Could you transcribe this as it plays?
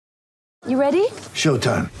You ready?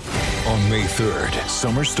 Showtime. On May 3rd,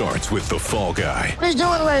 summer starts with The Fall Guy. Let's do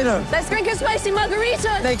it later. Let's drink a spicy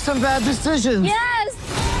margarita. Make some bad decisions.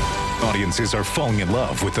 Yes! Audiences are falling in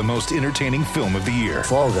love with the most entertaining film of the year.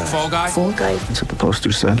 Fall Guy. Fall Guy? Fall Guy. That's what the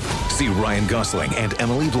poster said. See Ryan Gosling and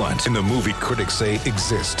Emily Blunt in the movie critics say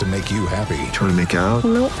exists to make you happy. Trying to make it out?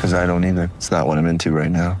 Nope. Because I don't either. It's not what I'm into right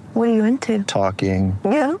now. What are you into? Talking.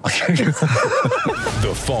 Yeah.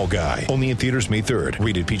 The Fall Guy. Only in theaters May 3rd.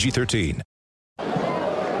 Rated PG-13.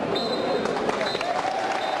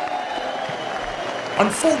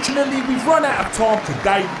 Unfortunately, we've run out of time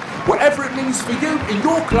today. Whatever it means for you in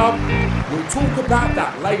your club, we'll talk about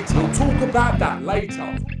that later.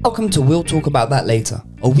 Welcome to We'll Talk About That Later,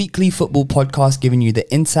 a weekly football podcast giving you the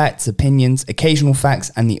insights, opinions, occasional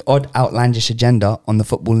facts, and the odd outlandish agenda on the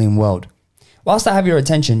footballing world. Whilst I have your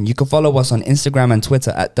attention, you can follow us on Instagram and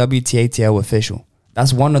Twitter at WTATL Official.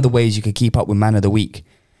 That's one of the ways you can keep up with Man of the Week.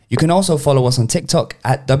 You can also follow us on TikTok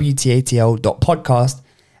at WTATL.podcast.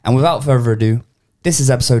 And without further ado, this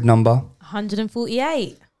is episode number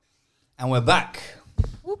 148. And we're back.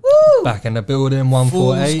 Woo-hoo! Back in the building, Full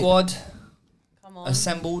 148. squad Come on.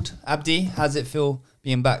 assembled. Abdi, how's it feel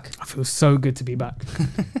being back? I feel so good to be back.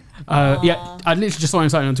 Yeah, I literally just saw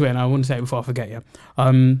something on Twitter and I want to say it before I forget, yeah.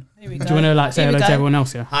 Here we Do go. you want to like say Here we hello to go. everyone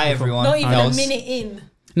else, yeah? Hi everyone. Not even else. a minute in.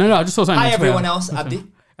 No, I just saw something Hi on Twitter. everyone else, Abdi.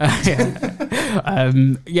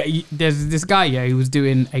 There's this guy, who was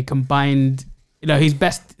doing a combined, his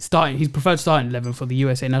preferred starting 11 for the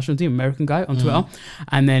USA national team, American guy on Twitter.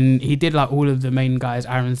 And then he did like all of the main guys,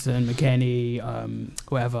 Aronson, McKennie,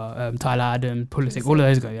 Tyler Adams, Pulisic, all of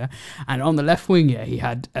those guys, yeah. And on the left wing, he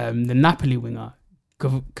had the Napoli winger,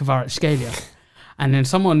 Kvaratskhelia. And then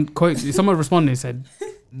someone responded and said,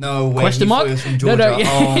 No way. question he mark? thought he was from Georgia. No,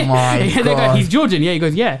 Oh my They go, god. he's Georgian. Yeah, he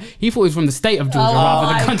goes, yeah. He thought he was from the state of Georgia rather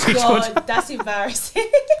than the country Georgia. That's embarrassing.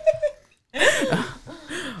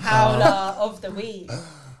 Howler of the week.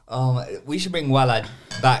 We should bring Walad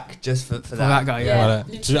back just for For that guy, yeah.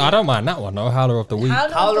 Well, I don't mind that one, though. Howler of the week.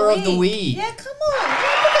 Howler of the week. Yeah, come on. Yeah,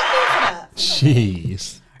 look at me for that.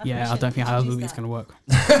 Jeez. Yeah, I don't think Howler of the week's going to work.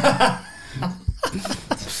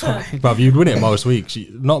 Sorry. Bruv, you'd win it most weeks.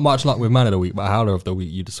 Not much luck with Man of the Week, but Howler of the Week,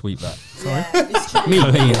 you'd sweep that. Yeah, it's true.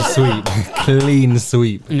 Clean sweep. Clean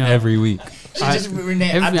sweep No. every week. Should just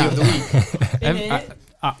rename Abdi of the week.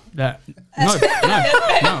 No. We're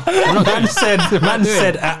not doing it. Man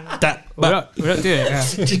said that. We're not doing it,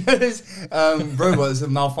 yeah. Do you know those robots are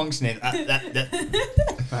malfunctioning?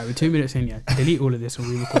 Right, we're 2 minutes in, yeah. Delete all of this and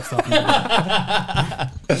re-record stuff.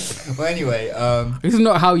 Well, anyway, This is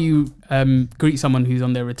not how you greet someone who's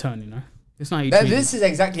on their return, It's not how you treat this is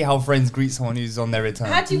exactly how friends greet someone who's on their return.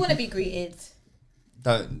 How do you want to be greeted?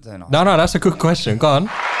 Don't know. No, that's a good question. Go on.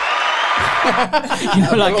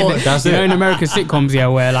 That's in American sitcoms,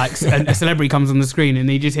 where like a celebrity comes on the screen and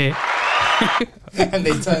they just hear, And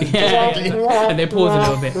they turn. and they pause a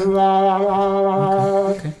little bit.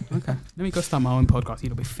 Okay. Let me go start my own podcast.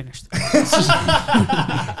 It'll be finished.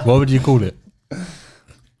 What would you call it?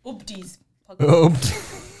 Oopdies.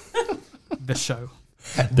 The show.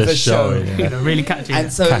 The show. Yeah. Really catchy.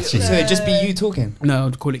 And so it'd just be you talking. No,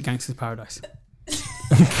 I'd call it Gangster's Paradise.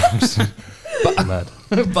 Mad.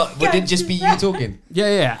 But would it just be you talking?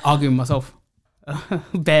 Yeah. Arguing with myself.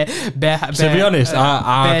 Bear. To be honest,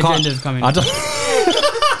 I Bear can't. genders coming. I don't,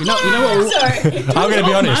 You know what? Sorry. I'm going to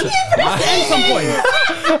be honest. At some point.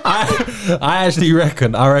 I actually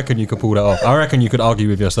reckon you could pull that off. I reckon you could argue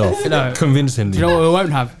with yourself convincingly. Do you know what we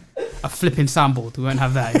won't have? A flipping soundboard. We won't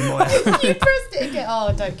have that anymore. You pressed it again.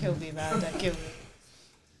 Oh, don't kill me, man. Don't kill me.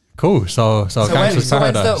 Cool. So Gangster's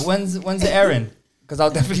Paradise. When's it airing? Because I'll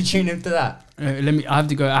definitely tune into that. I have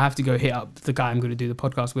to go hit up the guy I'm going to do the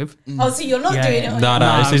podcast with. Oh, so you're not doing it on No, your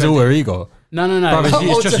Nah, this is I'm all gonna her ego. No. Bruv,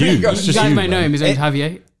 it's just you. It's You just guys you. may know him. His name's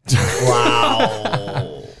Javier.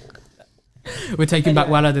 Wow. We're taking back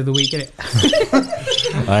Walad of the week, innit?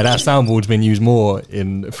 That soundboard's been used more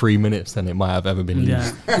in 3 minutes than it might have ever been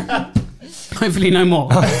used. Yeah. Hopefully no more.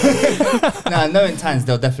 Knowing Tans,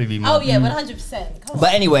 there'll definitely be more. Oh, yeah, 100%. Come on.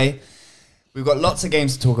 But anyway, we've got lots of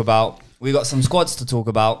games to talk about. We've got some squads to talk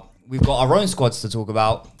about. We've got our own squads to talk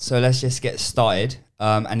about. So let's just get started.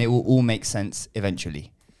 And it will all make sense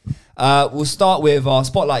eventually. We'll start with our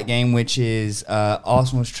spotlight game, which is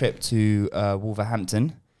Arsenal's trip to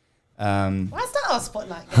Wolverhampton. Why is that our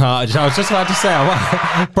spotlight. I was just about to say,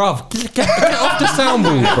 bruv, get off the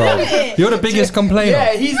soundboard, bro. You're the biggest complainer.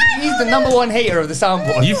 Yeah, he's the number one hater of the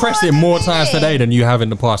soundboard. You pressed it more times today than you have in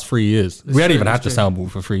the past 3 years. We hadn't even had the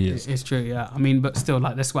soundboard for 3 years. It's true, yeah. I mean, but still,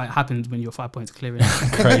 like, that's why it happens when you're 5 points clear.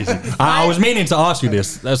 Crazy. I was meaning to ask you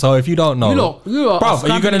this. So if you don't know, you lot bruv,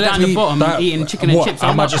 are you going to let down me the bottom eating chicken and chips?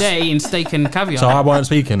 I'm up there eating steak and caviar. So I weren't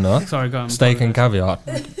speaking, no? Sorry, go on. Steak and caviar.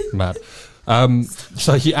 Mad.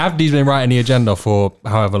 So Abdi's been writing the agenda for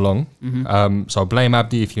however long. So blame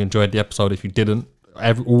Abdi if you enjoyed the episode. If you didn't,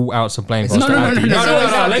 all outs of blame. No.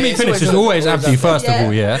 Let me finish. It's always Abdi first of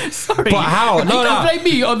all, yeah. Sorry. But how? You can't blame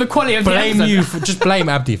me on the quality of the Blame episode. you. Just blame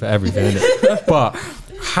Abdi for everything, innit? But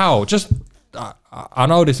how? Just I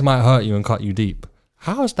know this might hurt you and cut you deep.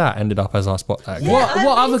 How has that ended up as our spotlight? What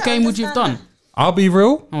other game would you have done? I'll be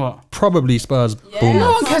real. What? Probably Spurs. No Bournemouth.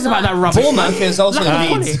 one cares about that rubbish. Bournemouth is also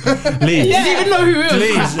Leeds. Leeds. You didn't even know who it was.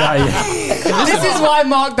 Leeds. Yeah. This is why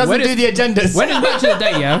Mark doesn't do the agendas. When it's match of the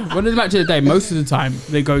day, yeah. When it's match of the day, most of the time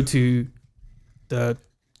they go to the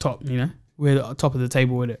top. You know, we're at the top of the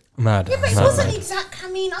table with it. Mad. Yeah, but it wasn't exact. I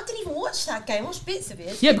mean, I didn't even watch that game. I watched bits of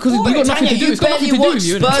it. Yeah, because we got nothing to do. You It's got nothing to barely do watch with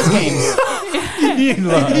you. Spurs games.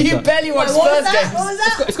 You barely watch Wait, what was Spurs that? games. What was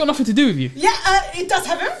that? It's got nothing to do with you. Yeah, it does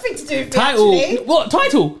have everything to do with me, Title. actually. What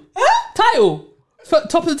title? Huh? Title.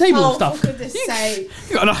 Top of the table Oh, stuff. for goodness sake.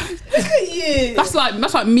 You got no- Look at you. That's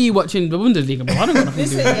like me watching the Bundesliga, bro. I don't got nothing to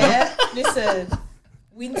do Listen, with it. yeah. Listen.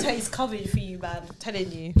 Winter is coming for you, man. I'm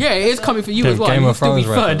telling you. Yeah, it is coming for you Game as well. of You'll still be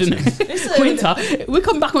Thrones third, isn't it? Listen. Winter. We're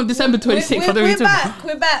coming back on December 26th. We're back.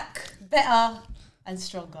 We're back. Better and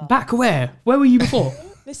stronger. Back where? Where were you before?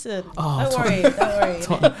 Listen. Oh, don't worry.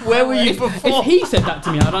 Don't worry. Where were you before? If he said that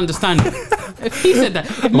to me, I'd understand it. If he said that.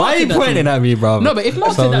 If Mark Why are said you that to pointing me- at me, bro? No, but if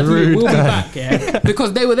Mark said that to me, we'll be back, yeah?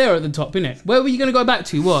 Because they were there at the top, innit? Where were you going to go back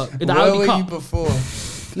to? What? The Where Audi were you Cup? before?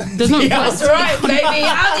 There's no That's right, baby.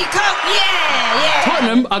 Audi Cup. Yeah.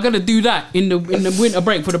 Tottenham are going to do that in the winter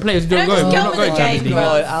break for the players who don't go. Just They're get not on going with to the Champions game,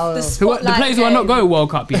 League. bro. The The players who are not game. going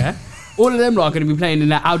World Cup, yeah? All of them are going to be playing in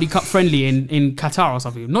that Audi Cup friendly in Qatar or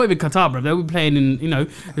something. Not even Qatar, bro. They'll be playing in,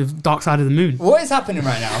 the dark side of the moon. What is happening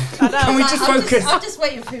right now? I know, Can we like, just I'm focus? I'm just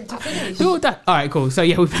waiting for him to finish. Do all that. All right, cool. So,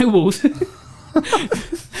 yeah, we play Wolves.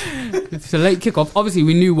 It's a late kickoff. Obviously,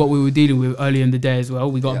 we knew what we were dealing with earlier in the day as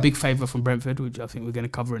well. We got a big favour from Brentford, which I think we're going to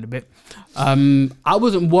cover in a bit. I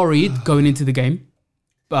wasn't worried going into the game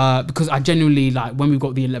because I genuinely, like, when we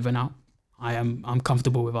got the 11 out, I'm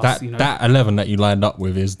comfortable with us. That 11 that you lined up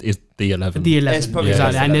with is the 11. The 11, It's probably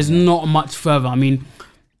exactly. the And 11, there's not much further. I mean,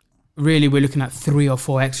 really, we're looking at 3 or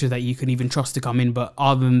 4 extras that you can even trust to come in. But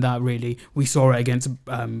other than that, really, we saw it against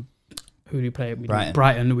who did we play?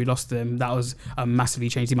 Brighton. We lost them. That was a massively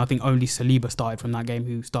changed team. I think only Saliba started from that game,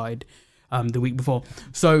 who started the week before.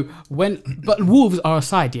 So but Wolves are a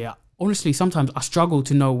side, yeah. Honestly, sometimes I struggle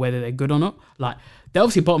to know whether they're good or not. Like, they're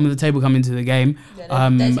obviously bottom of the table coming into the game.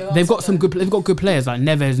 They've got some good. They've got good players like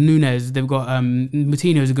Neves, Nunes. They've got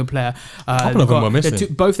Moutinho's a good player. A couple of them were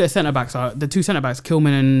missing. Both their centre backs are the 2 centre backs,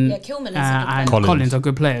 Kilman and and Collins are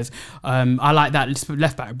good players. I like that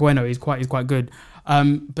left back Bueno. He's quite good.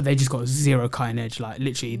 But they just got zero cutting edge. Like,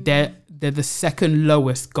 literally, they're the second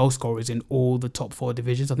lowest goal scorers in all the top 4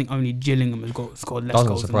 divisions. I think only Gillingham has scored less goals.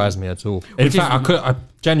 Doesn't surprise me at all. In fact,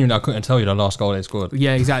 I couldn't tell you the last goal they scored.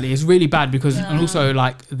 Yeah, exactly. It's really bad because, and also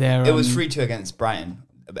like they're. It was 3-2 against Brighton.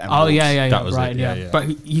 Oh yeah. That was right, it, yeah. But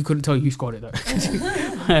he couldn't tell you who scored it though.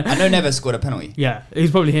 I know Neves scored a penalty. Yeah,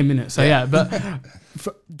 he's probably him in it. So yeah, but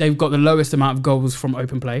they've got the lowest amount of goals from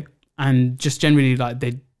open play, and just generally like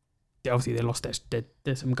they obviously they lost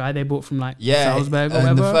there's some guy they bought from like Salzburg or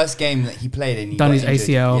whatever. The first game that he played in, he done got his injured.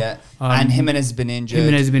 ACL. Yeah, and Jimenez has been injured.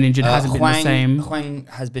 Hasn't been the same. Huang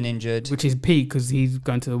has been injured, which is peak because he's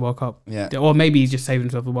going to the World Cup. Yeah, or maybe he's just saving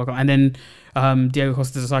himself for the World Cup. And then Diego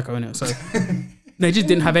Costa's a psycho in it, so they just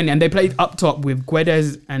didn't have any. And they played up top with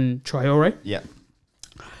Guedes and Traore. Yeah.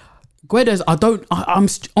 Guedes, I'm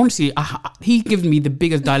honestly, he gives me the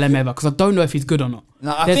biggest dilemma ever because I don't know if he's good or not.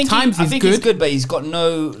 No, I think he's good, but he's got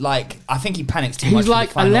no, like, I think he panics too much. He's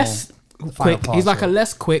like a less quick, he's like a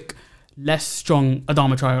less quick, less strong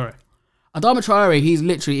Adama Traore. Adama Traore, he's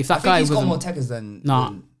literally, if that guy was. I think he's got more techers than.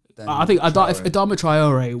 I think if Adama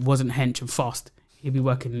Traore wasn't hench and fast, he'd be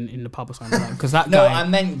working in the pub or something like that. Because that No, guy. I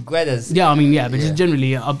meant Guedes. Yeah, I mean, yeah, but just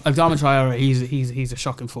generally, Adama Traore, he's a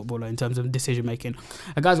shocking footballer in terms of decision making.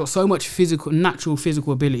 A guy's got so much natural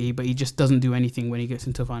physical ability, but he just doesn't do anything when he gets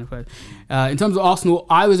into the final third. In terms of Arsenal,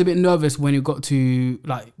 I was a bit nervous when it got to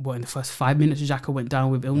in the first 5 minutes, Xhaka went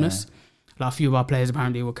down with illness. Like, a few of our players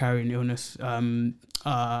apparently were carrying illness.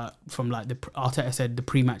 from like Arteta said the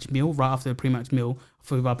pre-match meal, right after the pre-match meal, a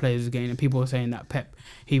few of our players were getting, and people were saying that Pep,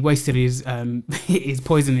 he wasted his his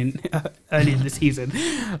poisoning early in the season.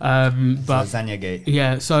 But Lasagna Gate.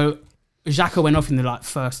 yeah, so Xhaka went off in the like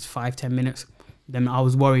first 5-10 minutes. Then I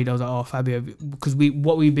was worried. I was like, oh, Fabio, because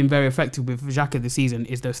what we've been very effective with Xhaka this season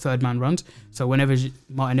is those third man runs. So whenever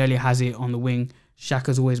Martinelli has it on the wing,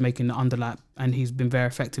 Xhaka's always making the underlap, and he's been very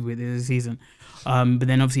effective with it this season. But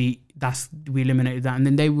then obviously we eliminated that, and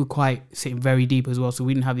then they were quite sitting very deep as well, so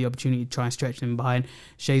we didn't have the opportunity to try and stretch them behind.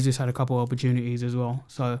 Jesus had a couple of opportunities as well.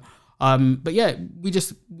 So, but yeah,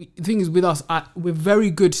 the thing is with us, we're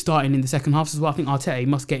very good starting in the second half as well. I think Arteta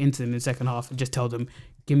must get into them in the second half and just tell them,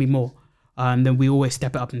 give me more. And then we always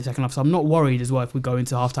step it up in the second half. So I'm not worried as well if we go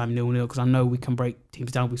into halftime 0-0, because I know we can break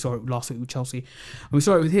teams down. We saw it last week with Chelsea. And we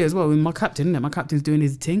saw it with here as well with my captain, isn't it? My captain's doing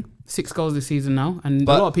his thing. 6 goals this season now. And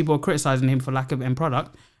a lot of people are criticising him for lack of end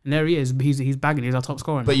product. And there he is. He's bagging. He's our top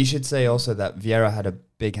scorer now. But you should say also that Vieira had a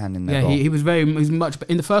big hand in that yeah, goal. he was much. But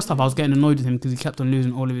in the first half, I was getting annoyed with him because he kept on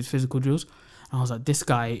losing all of his physical drills. And I was like, this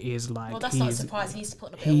guy is like. Well, that's not a surprise. He's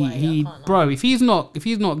putting a bit away. I can't lie. Bro, if he's not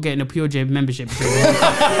getting a Pure J membership, then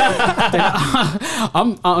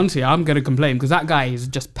honestly, I'm gonna complain, because that guy is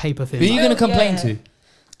just paper thin. Who are you gonna complain to?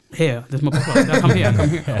 Here, there's my podcast. Come here.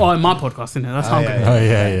 Oh, in my podcast, isn't it? That's how I'm going. Oh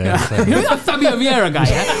yeah. You know that Fabio Vieira guy?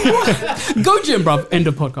 Yeah? Go gym, bruv. End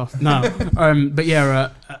of podcast. No. But yeah,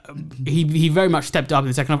 he very much stepped up in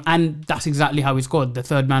the second half, and that's exactly how he scored the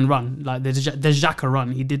third man run, like the Xhaka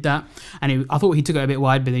run. He did that, and I thought he took it a bit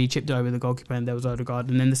wide, but then he chipped it over the goalkeeper, and there was Odegaard.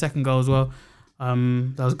 And then the second goal as well.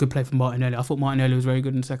 That was a good play from Martinelli. I thought Martinelli was very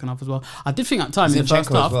good in the second half as well. I did think at times in the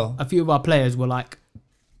first half, a few of our players were like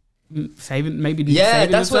saving that's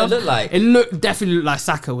themselves. what it looked like. It definitely looked like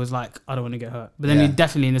Saka was like, I don't want to get hurt. But then he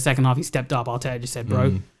definitely in the second half he stepped up. Arteta just said,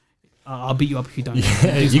 bro, I'll beat you up if you don't.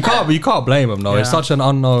 You can't blame him though. It's such an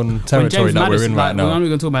unknown territory that we're in right now. We're only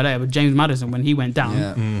going to talk about it later, but James Maddison, when he went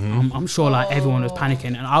down, I'm sure like everyone was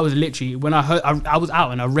panicking, and I was literally, when I heard, I was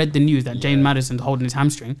out and I read the news that James Maddison's holding his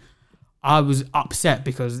hamstring. I was upset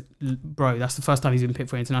because, bro, that's the first time he's been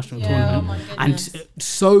picked for an international tournament, and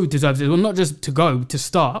so deserves it. Well, not just to go, to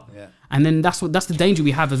start, and then that's the danger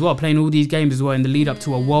we have as well, playing all these games as well in the lead up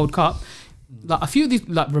to a World Cup. Like a few of these,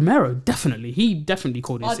 like Romero, he definitely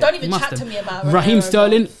called it. Don't even chat to me about Romero. Raheem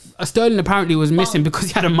Sterling. Sterling apparently was missing because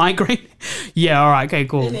he had a migraine. Yeah, all right, okay,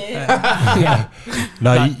 cool. Yeah.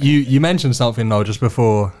 No, you mentioned something though just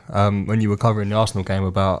before when you were covering the Arsenal game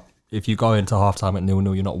about, if you go into halftime at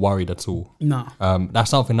 0-0, you're not worried at all. No. That's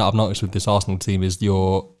something that I've noticed with this Arsenal team, is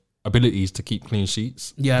your abilities to keep clean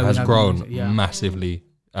sheets has grown massively.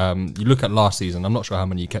 You look at last season, I'm not sure how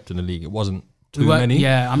many you kept in the league. It wasn't too many.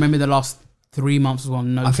 Yeah, I remember the last 3 months as well.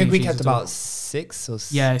 No, I think we kept about 6 or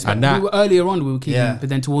 7. Yeah, and we were earlier on we were keeping, but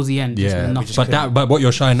then towards the end, but what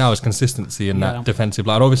you're showing now is consistency in that defensive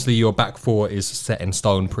line. Obviously, your back four is set in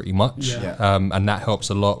stone pretty much, and that helps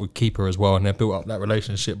a lot with keeper as well, and they built up that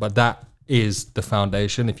relationship. But that is the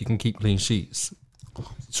foundation. If you can keep clean sheets,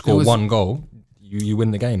 score one goal, you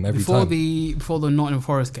win the game every time. Before the Nottingham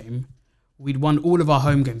Forest game, we'd won all of our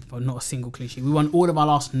home games, but not a single clean sheet. We won all of our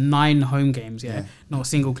last 9 home games, not a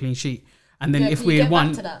single clean sheet. And then if we had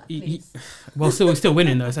won, we're still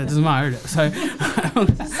winning though, so it doesn't matter, is it? So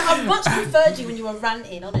I much preferred you when you were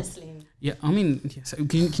ranting, honestly. Yeah, I mean, so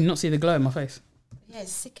can you not see the glow in my face? Yeah,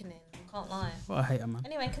 it's sickening. I can't lie. What a hater, man.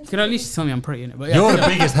 Anyway, continue. You can at least tell me I'm pretty in it. But You're the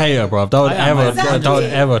biggest hater, bro. Don't ever try to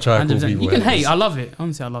call people. You can hate. I love it.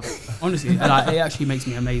 Honestly, I love it. Honestly, like, it actually makes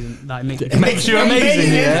me amazing. Like, it makes you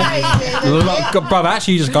amazing, yeah. Bro,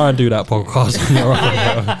 actually, just go and do that podcast on your own.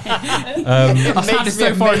 I found it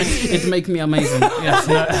so foreign. It's making me amazing. Yes.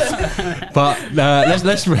 But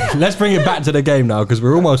let's bring it back to the game now, because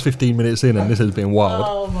we're almost 15 minutes in, and this has been wild.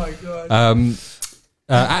 Oh my god.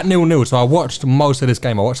 At 0-0, so I watched most of this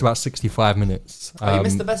game. I watched about 65 minutes. You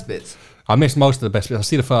missed the best bits? I missed most of the best bits. I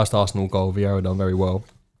see the first Arsenal goal. Vieira done very well.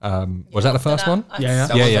 Was that the first one?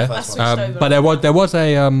 Yeah. But there was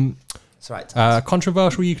a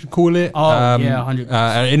controversial, you could call it. 100%.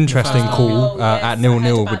 An interesting call at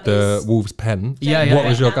 0-0 with the Wolves pen. What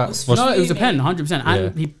was your gut? No, it was a pen, 100%.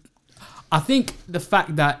 And I think the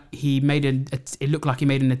fact that it looked like he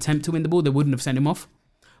made an attempt to win the ball, they wouldn't have sent him off.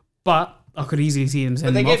 But I could easily see them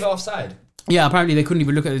sending him off. But they gave it offside. Yeah, apparently they couldn't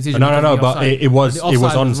even look at the decision. No, because of the but offside. it was The offside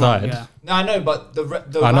was onside. wrong, yeah. No, I know, but the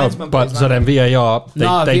I know, linesman but put his so hand then VAR,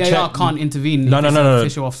 they VAR checked. can't intervene. No, if no, it's no, an no.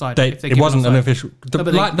 official offside. They, if they it give wasn't an offside. official. The, No,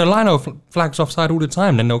 but the lino flags offside all the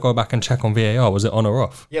time. Then they'll go back and check on VAR. Was it on or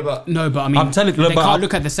off? Yeah, but No, but I mean, I'm telling you, they but can't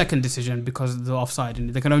look at the second decision because of the offside,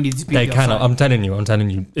 and they can only dispute They the cannot. offside. I'm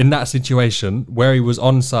telling you. In that situation where he was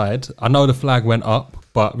onside, I know the flag went up,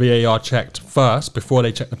 but VAR checked first before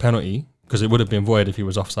they checked the penalty because it would have been void if he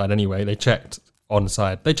was offside anyway. They checked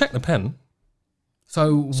onside. They checked the pen.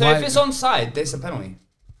 So if it's onside, there's a penalty.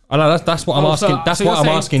 I know that's what I'm asking. That's so what you're I'm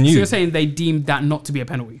saying- asking So you. you're saying they deemed that not to be a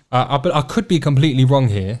penalty? But I could be completely wrong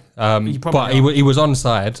here. You probably But he was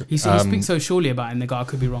onside. He speaks so surely about it, and the guy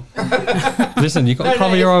could be wrong. Listen, you got to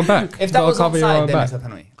cover your own back. If that Gotta was cover your onside, own then back. it's a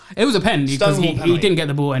penalty. It was a pen because Stonewall he penalty. didn't get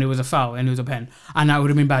the ball, and it was a foul, and it was a pen, and that would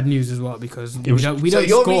have been bad news as well because we was- don't So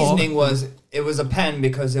your score. reasoning was it was a pen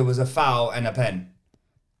because it was a foul and a pen.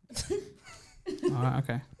 All right,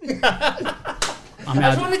 okay. I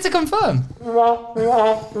just wanted to confirm. That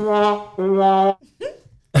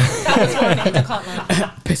was funny. I can't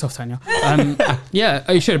lie. Piss off, Tanya. Yeah,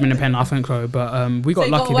 it should have been a pen, I think, Crow, but we got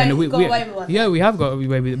you got lucky. away- Then you got away with one. Yeah, we have got away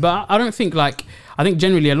with it, but I don't think I think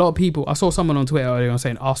generally a lot of people. I saw someone on Twitter earlier on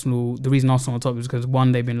saying Arsenal. The reason Arsenal on top is because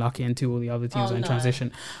one, they've been lucky, and two, all the other teams are in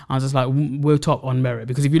transition. I was just like, we're top on merit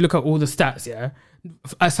because if you look at all the stats, yeah.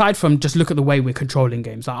 Aside from just look at the way we're controlling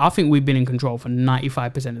games, like I think we've been in control for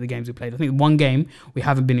 95% of the games we played. I think one game we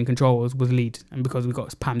haven't been in control was Leeds, and because we got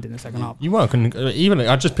pammed in the second half. You weren't even.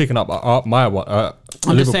 I'm just picking up my Liverpool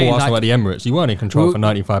saying, Arsenal like, at the Emirates. You weren't in control for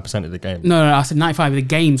 95% of the game. No, I said 95 of the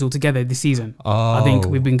games altogether this season. I think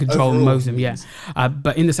we've been controlling Overall, most of them, yeah.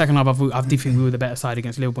 But in the second half, I do think we were the better side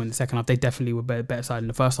against Liverpool in the second half. They definitely were better side in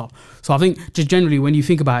the first half. So I think just generally, when you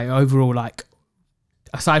think about it overall, like,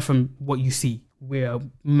 aside from what you see, we're a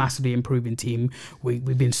massively improving team.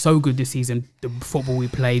 We've been so good this season, the football we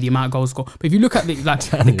play, the amount of goals scored. But if you look at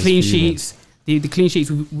the clean sheets, the clean sheets,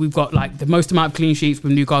 we've got like the most amount of clean sheets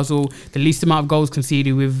with Newcastle, the least amount of goals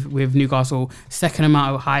conceded with Newcastle, second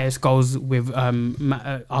amount of highest goals with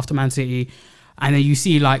after Man City, and then you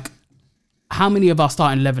see like how many of our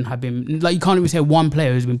starting 11 have been like, you can't even say one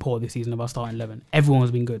player who's been poor this season of our starting 11. Everyone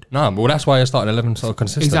has been good. No, but that's why you're starting 11 so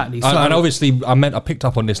consistent. Exactly. So, And obviously, I picked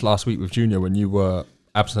up on this last week with Junior when you were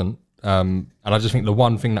absent. And I just think the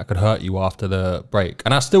one thing that could hurt you after the break,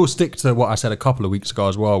 and I still stick to what I said a couple of weeks ago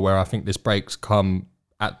as well, where I think this break's come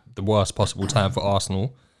at the worst possible time for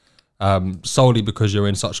Arsenal, solely because you're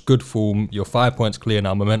in such good form. You're 5 points clear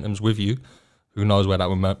now. Momentum's with you. Who knows where that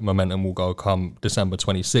momentum will go come December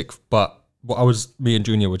 26th. But what me and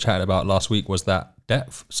Junior were chatting about last week was that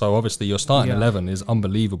depth. So obviously your starting 11 is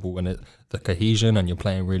unbelievable, and the cohesion, and you're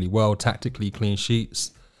playing really well tactically, clean sheets,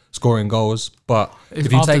 scoring goals. But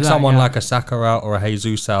if you take someone like a Saka out or a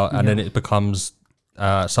Jesus out, and then it becomes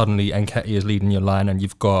suddenly Nketiah is leading your line, and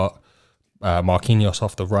you've got Marquinhos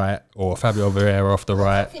off the right or Fabio Vieira off the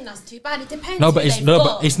right. I think that's too bad. It depends. No, but it's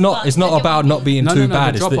not about not being too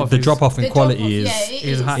bad. It's the drop off in quality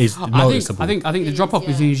is noticeable. I think the drop off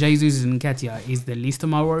between Jesus and Nketiah is the least of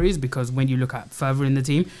my worries, because when you look at further in the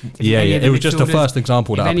team, it was just the first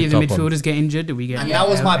example that if I any of the picked up on. midfielders get injured, we get And that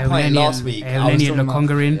was my point last week. Elneny and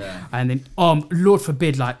Lokonga in, and then Lord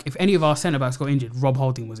forbid, like if any of our centre backs got injured, Rob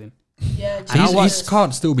Holding was in. Yeah, He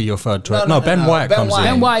can't still be your third choice. No, Ben White Ben comes White.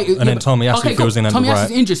 in. Ben White, and then Tommy Asu fills in at the Tommy Asu right.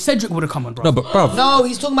 is injured. Cedric would have come on, bro. No, but bruv. No,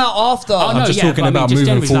 he's talking about after. I'm just talking about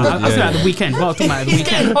moving forward. I was at the weekend. Well, I'm talking about at the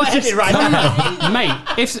weekend.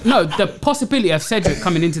 Mate, the possibility of Cedric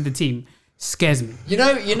coming into the team scares me. You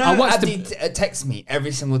know, watched Abdi texts me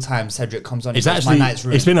every single time Cedric comes on. It's my actually, night's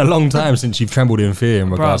room. it's been a long time since you've trembled in fear in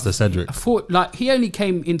regards to Cedric. I thought, like, he only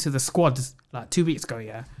came into the squad like 2 weeks ago,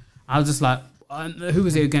 yeah. I was just like, who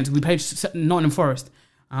was it against? We played Nottingham Forest.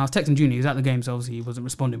 And I was texting Junior, he was at the game, so obviously he wasn't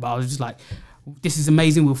responding, but I was just like, this is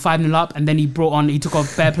amazing, we're 5-0 up. And then he took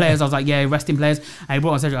off bare players. I was like, yeah, resting players. And he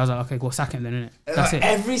brought on Cedric. I was like, okay, go sack him then, innit? That's it.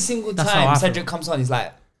 Every single That's how I time feel. Cedric comes on, he's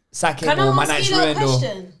like, sack him Can or my I night's ask you a ruined. Or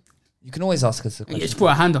question? you can always ask us a Yeah, question. just put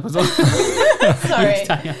a hand up as well. Sorry.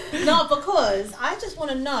 No, because I just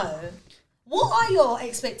want to know, what are your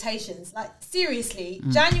expectations? Like, seriously,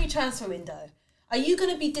 January transfer window. Are you going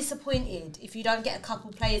to be disappointed if you don't get a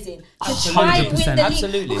couple players in to try and win the league?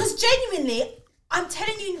 Absolutely. Because genuinely, I'm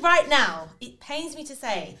telling you right now, it pains me to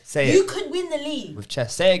say it. could win the league. With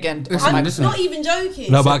chest. Say it again. I'm not even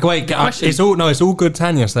joking. No, but wait, it's all good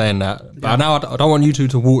Tanya saying that. But now I don't want you two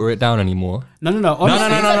to water it down anymore. No. No,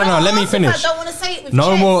 let me finish. I don't want to say it with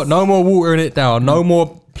No chest. more watering it down. No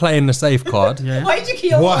more playing the safe card. Why did you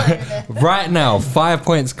keep on watering it? Right now, 5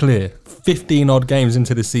 points clear. 15 odd games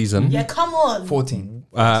into the season. Yeah, come on. 14.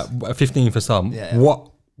 15 for some. Yeah.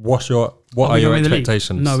 what are we your gonna win the league?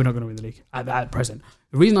 expectations? No, we're not going to win the league at present.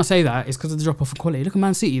 The reason I say that is because of the drop off of quality. Look at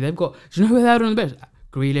Man City. They've got. Do you know who they had on the bench?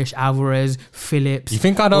 Grealish, Alvarez, Phillips. You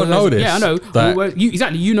think I don't know this? Yeah, I know.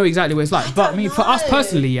 You know exactly what it's like. But I mean, for us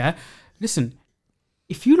personally, yeah. Listen,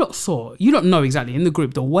 if you lot saw, you don't know exactly in the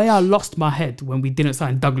group the way I lost my head when we didn't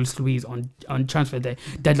sign Douglas Luiz on transfer day,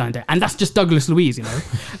 deadline day, and that's just Douglas Luiz, you know.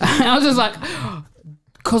 And I was just like,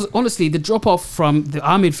 because honestly, the drop off from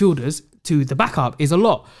our midfielders to the backup is a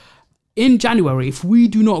lot. In January, if we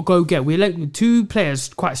do not go we're linked with two players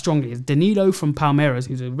quite strongly. It's Danilo from Palmeiras,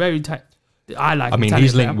 who's a very tight. I mean,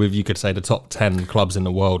 he's linked with, you could say, the top 10 clubs in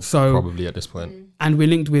the world, probably at this point. And we're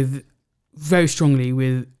linked with very strongly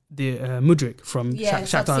with the Mudryk from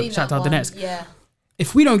Shakhtar Donetsk. Yeah.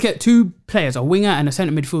 If we don't get two players, a winger and a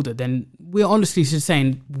centre midfielder, then we're honestly just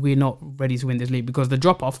saying we're not ready to win this league because the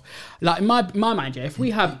drop off, like in my mind, if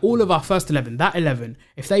we have all of our first 11, that 11,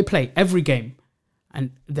 if they play every game and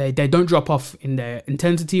they don't drop off in their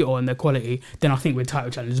intensity or in their quality, then I think we're title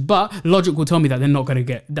challengers. But logic will tell me that they're not going to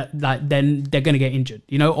get that. Like then they're going to get injured,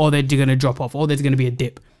 you know, or they're going to drop off, or there's going to be a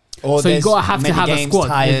dip. Or so you got to have a squad.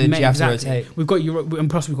 Tired, you have to rotate. We've got and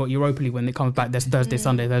plus we've got Europa League when it comes back. There's Thursday,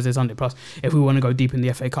 Sunday. Plus, if we want to go deep in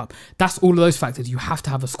the FA Cup, that's all of those factors. You have to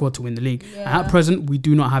have a squad to win the league. Yeah. And at present, we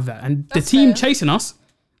do not have that. And that's the team chasing us.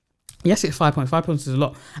 Yes, it's 5 points. 5 points is a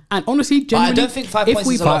lot. And honestly, generally, I don't think 5 points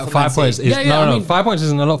is a lot for Man City. 5 points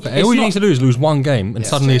isn't a lot for. All you need to do is lose one game, and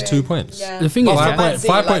suddenly it's 2 points. Yeah. The thing is,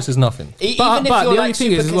 5 points is nothing. Even if you're the like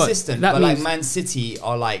super consistent, but like Man City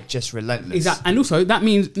are like just relentless. Exactly, and also that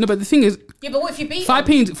means no. But the thing is, but what if you beat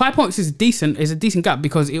 5 points is decent. Is a decent gap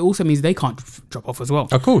because it also means they can't drop off as well.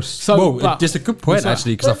 Of course. So, just a good point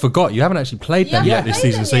actually, because I forgot you haven't actually played them yet this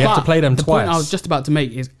season, so you have to play them twice. The point I was just about to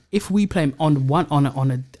make is if we play them on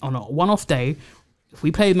a one-off day, if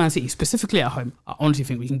we play Man City specifically at home, I honestly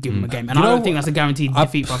think we can give them a game, and I don't think that's a guaranteed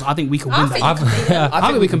defeat for us. I think we can win that. I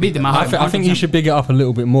think we can beat them at home. I think you should big it up a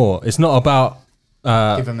little bit more. It's not about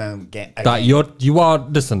give them a game. That you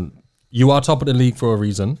are top of the league for a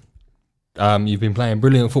reason. You've been playing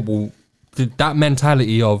brilliant football. That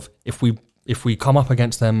mentality of if we come up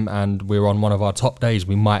against them and we're on one of our top days,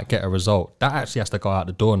 we might get a result. That actually has to go out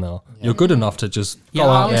the door now. Yeah. You're good enough to just go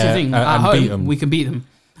out there and beat them. We can beat them.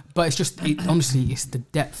 But it's just, honestly, it's the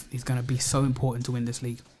depth is going to be so important to win this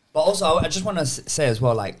league. But also, I just want to say as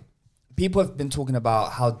well, like, people have been talking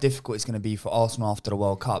about how difficult it's going to be for Arsenal after the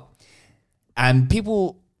World Cup. And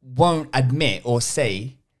people won't admit or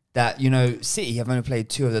say that, you know, City have only played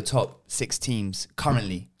 2 of the top 6 teams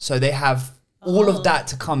currently. So they have all of that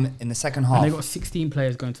to come in the second half. And they've got 16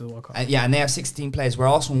 players going to the World Cup. And they have 16 players, where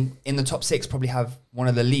Arsenal in the top 6 probably have one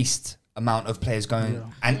of the least amount of players going. Yeah.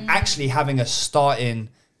 And actually having a starting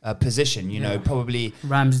position, you know, probably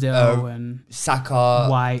Ramsdale and Saka,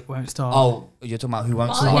 White won't start. Oh, you're talking about who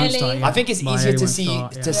won't start? Won't start, yeah. I think it's easier to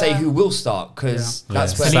say who will start because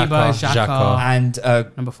that's where Saliba, Xhaka, and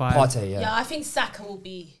number 5 Partey. Yeah, I think Saka will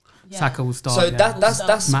be. Yeah. Saka will start. So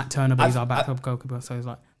that's Matt Turner, but he's our backup goalkeeper, so he's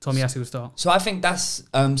like Tomiyasu will start. So I think that's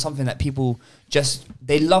something that people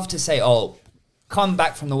they love to say. Oh, come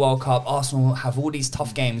back from the World Cup, Arsenal have all these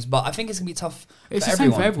tough games, but I think it's gonna be tough. It's for the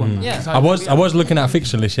everyone. same for everyone. Yeah, I was looking at a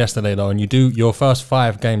fixture list yesterday though, and you do your first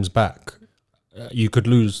 5 games back, you could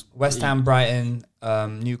lose West Ham, Brighton,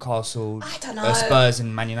 Newcastle, I don't know. Spurs,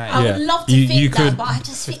 and Man United. I would love to think that, but I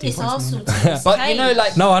just think this Arsenal team. But you know,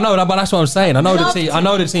 like I know, but that's what I'm saying. I know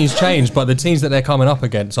the teams changed, but the teams that they're coming up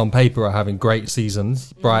against on paper are having great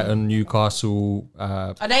seasons. Brighton, Newcastle.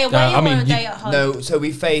 Are they away or are they at home? No, so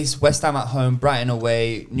we face West Ham at home, Brighton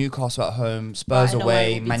away, Newcastle at home, Spurs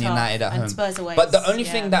away, Man United at home. Spurs away. But the only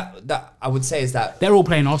thing that I would say is that they're all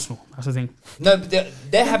playing Arsenal. That's the thing. No,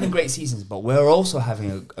 they're having great seasons, but we're also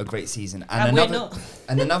having a great season.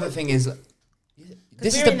 And another thing is,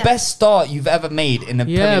 this is the best start you've ever made in the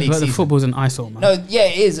Premier League season. The football's an eyesore, man. No, yeah,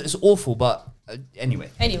 it is. It's awful, but anyway.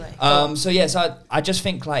 So I just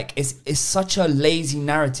think like it's such a lazy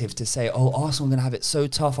narrative to say, oh, Arsenal are going to have it so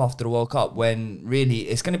tough after the World Cup, when really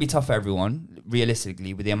it's going to be tough for everyone,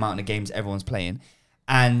 realistically, with the amount of games everyone's playing.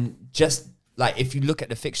 And just like, if you look at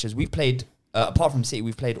the fixtures, we've played, apart from City,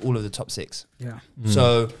 we've played all of the top 6. Yeah.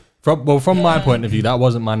 So... From my point of view, that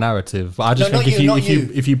wasn't my narrative. But I just think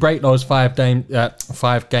if you break those 5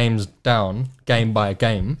 games down, game by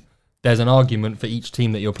game, there's an argument for each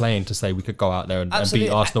team that you're playing to say we could go out there and beat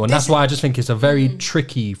Arsenal. And that's why I just think it's a very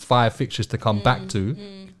tricky 5 fixtures to come back to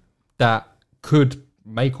that could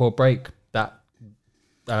make or break that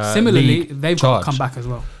similarly, they've got to come back as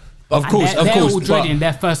well. Of course, they're all but- dreading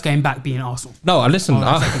their first game back being Arsenal. No, listen,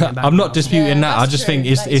 second game back I'm in not Arsenal. disputing that. I that's just true. think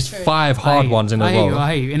That is it's true. 5 hard ones in a I hear you, row.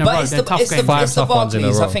 I hear you. In a row, But they're tough games. Five tough ones in a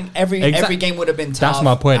Barclays. row. I think every Exact- game would have been tough. That's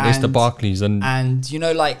my point. It's the and- Barclays And you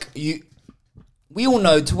know, like we all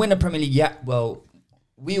know to win a Premier League. Yeah, well,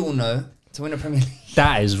 we all know to win a Premier League.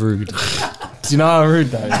 That is rude. Do you know how rude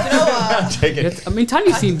that is? I mean,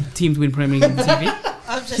 Tanya's seen teams win Premier League on TV.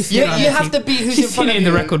 I'm just You have to beat who's in She's front seen of it in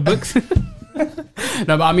you. the record books.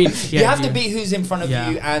 No, but I mean, You have to beat who's in front of Yeah.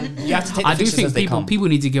 you, and you have to take the I do fixtures think as they come. people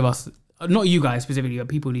need to give us, not you guys specifically, but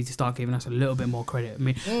people need to start giving us a little bit more credit. I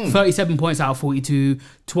mean, 37 points out of 42,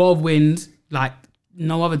 12 wins, like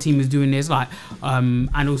no other team is doing this. Like,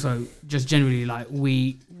 and also just generally, like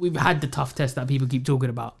we've had the tough test that people keep talking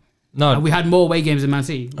about. No, We had more away games than Man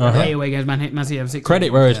City. Uh-huh. 8 away games, Man City have 6. credit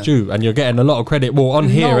where it's due, and you're getting a lot of credit. Well, on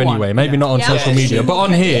here one, anyway, maybe yeah. not on Yeah, social yeah, media, sure. but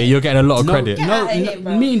on here you're getting a lot of credit. Get out of here,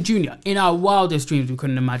 bro. Me and Junior, in our wildest dreams, we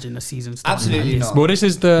couldn't imagine a season starting Absolutely like this. not. Well, this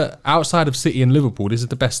is the outside of City and Liverpool. This is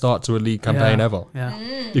the best start to a league campaign Yeah. ever. Yeah.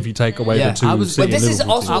 If you take away Yeah. the two I was- City But this and is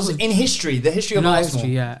Liverpool teams. Arsenal's in history, the history of No, Arsenal.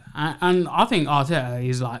 history, yeah. And I think Arteta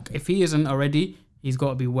is like, if he isn't already, he's got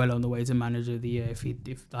to be well on the way to manager of the year. If keep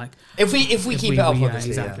it up, obviously.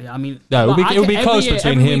 exactly. I mean, Yeah, it'll but be every close year-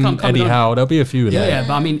 between every week him, I'm coming Eddie on- Howe. There'll be a few of them. Yeah,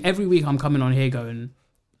 but I mean, every week I'm coming on here going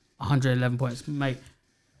 111 points, mate.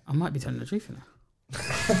 I might be telling the truth, you know.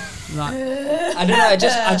 Like, I don't know.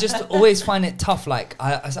 I just always find it tough. Like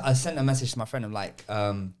I sent a message to my friend. I'm like,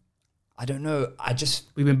 I don't know.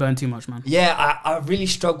 we've been burned too much, man. Yeah, I really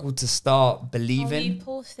struggled to start Oh, you believing.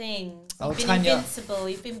 poor things. Oh, You've been Tanya. invincible.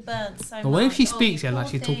 You've been burnt so much. The way she Oh, speaks, you yeah, like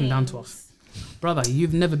poor she's talking down to things. us. Brother,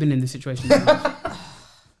 you've never been in this situation. You know,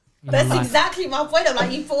 That's like- exactly my point. I'm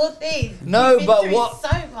like, you poor thing. No, You've been but through what?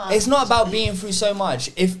 So much. It's not about being through so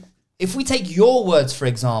much. If we take your words, for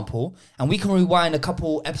example, and we can rewind a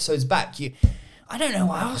couple episodes back, I don't know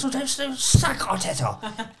why Arsenal don't still sack Arteta.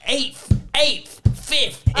 8th, 5th.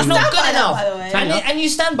 It's not stand good by that, enough. by the way. And you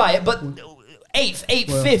stand by it, but 8th,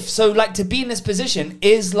 5th. So like to be in this position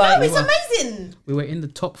is like. No, it's amazing. we were in the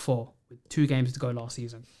top 4 with 2 games to go last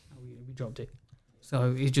season. We dropped it.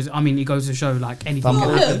 So it's just, I mean, it goes to show like anything. Fumble.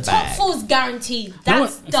 can Look, happen. top four's guaranteed. No one,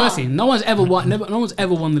 That's done. firstly, no one's ever won. No one's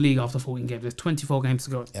ever won the league after 14 games. There's 24 games to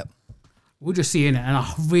go. Yep. We'll just see in it, and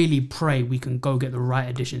I really pray we can go get the right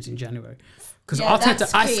additions in January. Because Yeah, Arteta,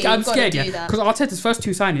 that's I'm key. scared, You've gotta yeah. do that. Because Arteta's first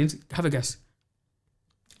 2 signings, have a guess.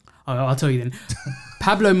 Oh, I'll tell you then.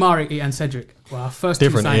 Pablo Mari and Cedric were our first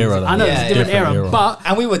Different 2 signings. era, though. I know Yeah, it's a different, different era, era. but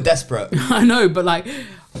And we were desperate. I know, but like,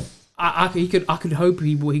 I could hope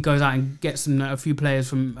he goes out and gets a few players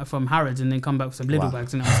from Harrods and then come back with some little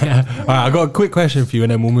bags and I'm scared. All right, I've got a quick question for you,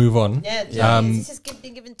 and then we'll move on. Yeah, this has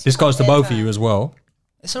been given too This goes to much both of airtime. you as well.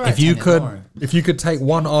 It's alright. If you could take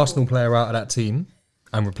one Arsenal player out of that team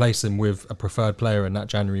and replace him with a preferred player in that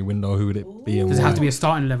January window, who would it be? And Does it why? have to be a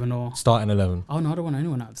starting 11 or? Starting 11. Oh no, I don't want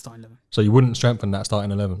anyone out of the starting 11. So you wouldn't strengthen that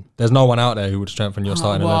starting 11. There's no one out there who would strengthen your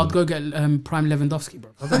starting Well, 11. I'd go get Prime Lewandowski,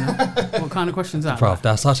 bro. I don't know. What kind of questions is that? Bruv,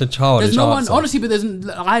 that's such a childish There's no one, answer. honestly, but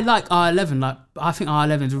I like R11. Like, I think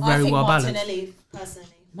R11 is I very think well balanced. Martinelli, personally.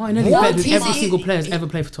 Martinelli's What? better than He's- every single player who's ever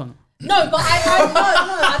played for Tottenham. No, but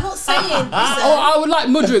I'm not saying. Listen, Oh, I would like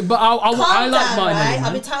Mudryk, but I calm like down, Martinelli. right? I'm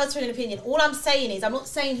man. entitled to an opinion. All I'm saying is, I'm not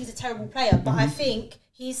saying he's a terrible player, but I think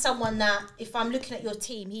he's someone that, if I'm looking at your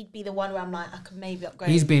team, he'd be the one where I'm like, I could maybe upgrade.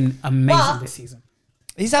 He's been amazing But- this season.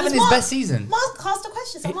 He's having his Mark- best season. Mark asked the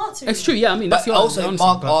questions. I'm answering. It's true, yeah. I mean, that's But your also, honestly,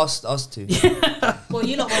 Mark but- asked us to. Well,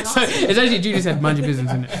 you lot won't So, answer. it's actually Judy said, mind your business,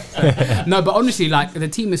 isn't it? No, but honestly, like the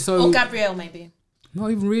team is so Or Gabriel, maybe.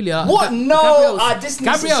 not even really. What? No, this needs to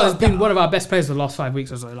Gabriel has shut been down. one of our best players for the last 5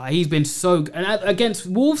 weeks or so. Like he's been so and against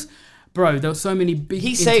Wolves, bro. There were so many big.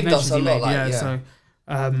 He saved us interventions a he lot, made, like, yeah.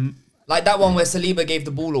 yeah. So, Like that one where Saliba gave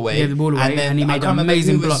the ball away. Gave the ball away, and, then and he I made can't an remember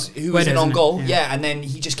amazing who was, block. who was in Guedes, on isn't it? goal. Yeah. Yeah, and then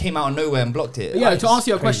he just came out of nowhere and blocked it. yeah. Like, To answer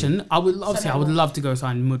your it's question, I would love to go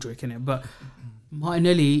sign Mudryk in it, but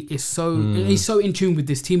Martinelli is so he's so in tune with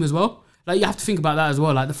this team as well. Like you have to think about that as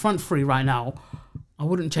well. Like the front three right now, I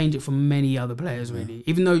wouldn't change it for many other players really.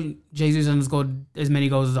 Even though Jesus hasn't scored as many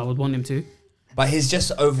goals as I would want him to. But his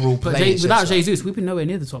just overall But play. is without just, like, Jesus, we've been nowhere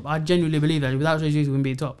near the top. I genuinely believe that. Without Jesus, we wouldn't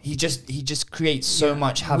be top. he just creates so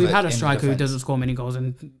much havoc. We've had a in the striker who defense. doesn't score many goals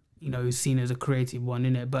and is seen as a creative one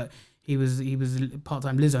in it, but he was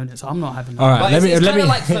part-time Lizzo in it, so I'm not having that. All right, But let it's me kind of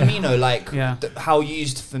like Firmino, like Yeah. how you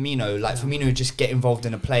used Firmino. Like Firmino would just get involved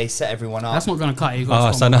in a play, set everyone up. That's not going to cut it. You Oh,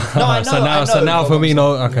 got so to now, No, I know, so now but-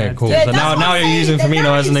 Firmino. Okay, Yeah. cool. Yeah, so that's now what now I'm you're using saying. The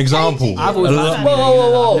Firmino as an narrative's example. changing. I've always liked Whoa, whoa,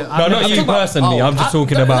 whoa, whoa. No, not you personally. I'm just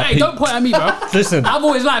talking about. Hey, don't point at me, bro. Listen, I've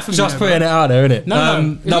always liked Firmino. just bro. putting it out there, innit?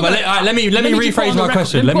 No. No, but let me just put rephrase on my the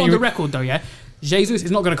question. Let Let me put on me the record though. Yeah, Jesus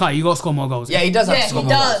is not going to cut. You got to score more goals. Yeah, he does have to score he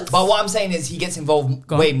more does. goals. But what I'm saying is he gets involved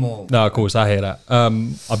way more. No, of course, I hear that.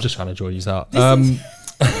 I'm just trying to draw you out.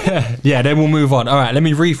 Yeah, then we'll move on. All right, let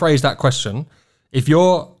me rephrase that question. If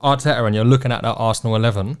you're Arteta and you're looking at that Arsenal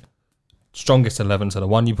 11, strongest 11, so the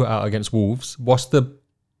one you put out against Wolves, what's the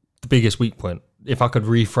biggest weak point? If I could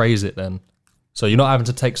rephrase it then. So you're not having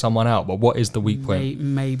to take someone out, but what is the weak point?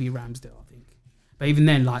 Maybe Ramsdale, I think. But even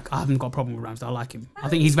then, like, I haven't got a problem with Ramsdale. I like him. I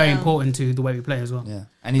think he's very important to the way we play as well. Yeah,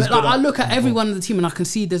 and he's but good like, I look at everyone in the team and I can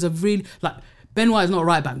see there's a really like Ben White is not a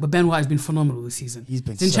right back, but Ben White has been phenomenal this season. He's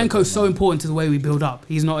been Zinchenko is so good, important to the way we build up.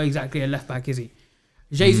 He's not exactly a left back, is he?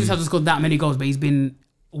 Jesus hasn't scored that many goals, but he's been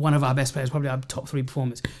one of our best players, probably our top 3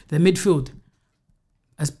 performers. The midfield,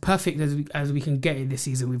 as perfect as we can get it this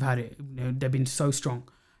season, we've had it. You know, they've been so strong.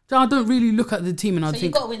 So I don't really look at the team and I So think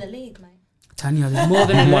you've got to win the league, mate. Tanya, there's more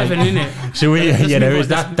than 11 in it. Should we? Yeah, there is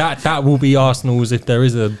that will be Arsenal's if there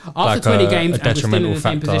is a After 20 games a and we're still in detrimental the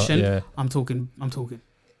same factor. position. Yeah. I'm talking.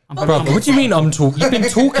 Bro, what do you mean I'm talking? You've been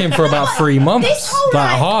talking for about 3 months. This whole,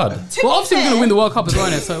 That like, hard. Well, obviously we're going to win the World Cup as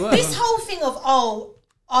well, innit? So whatever. This whole thing of,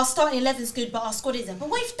 our starting 11's good, but our squad isn't. But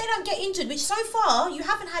what if they don't get injured? Which so far, you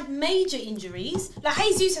haven't had major injuries. Like,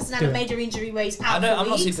 Jesus hasn't had a major injury where he's out I'm not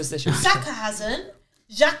weeks. superstitious. Saka hasn't.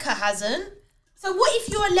 Xhaka hasn't. So what if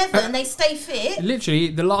you're 11 and they stay fit? Literally,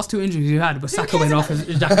 the last 2 injuries you had, but Saka went off and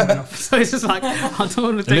Xhaka went off. So it's just like, I don't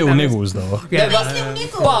want to take Little that niggles though. Yeah, These little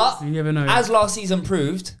niggles. But you never know. as last season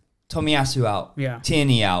proved, Tomiyasu out,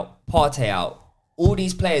 Tierney out, Partey out. All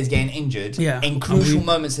these players getting injured in crucial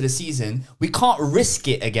moments of the season. We can't risk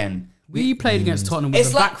it again. We played against Tottenham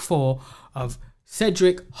with a back 4 of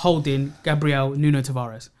Cedric, Holding, Gabriel, Nuno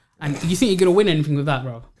Tavares. And you think you're going to win anything with that,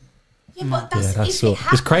 bro? Yeah, but that's, That's if so. it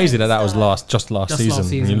happens, It's crazy that was last season.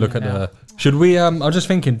 When you look at the. Should we? I was just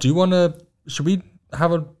thinking. Do you want to? Should we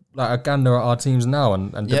have a gander at our teams now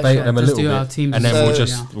and debate them a Just little do our bit, teams. and then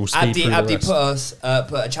So, we'll speed through the Abdi rest.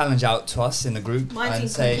 put a challenge out to us in the group My and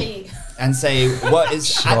team's say complete. what is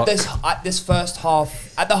Shock. at this first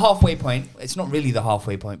half, at the halfway point. It's not really the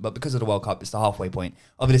halfway point, but because of the World Cup, it's the halfway point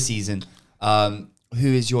of the season. Who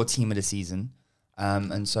is your team of the season?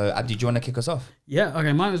 And so, Abdi, do you want to kick us off? Yeah,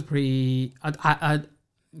 okay, mine was pretty...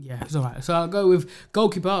 yeah, it's all right. So I'll go with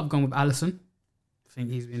goalkeeper. I've gone with Alisson. I think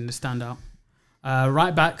he's been the standout.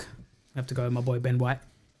 Right back, I have to go with my boy Ben White.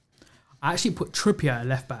 I actually put Trippier at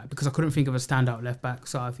left back because I couldn't think of a standout left back,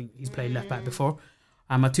 so I think he's played left back before.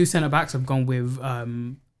 And my 2 centre backs, I've gone with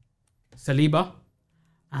Saliba,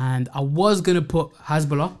 and I was gonna put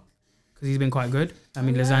Hasbulla because he's been quite good. I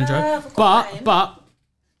mean, Lisandro, but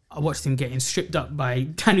I watched him getting stripped up by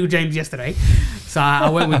Daniel James yesterday, so I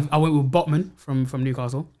went with Botman from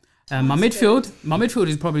Newcastle. My midfield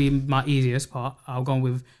is probably my easiest part. I'll go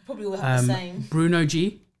with Probably will have the same. Bruno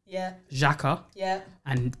G, Yeah. Xhaka, Yeah.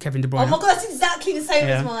 and Kevin De Bruyne. Oh my god, that's exactly the same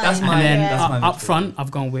as mine. That's And mine. then That's my up midfield. front,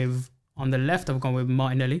 I've gone with, on the left, I've gone with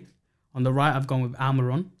Martinelli. On the right, I've gone with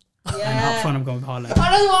Almiron. And up front, I've gone with Haaland.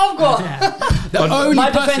 I know what I've got. The only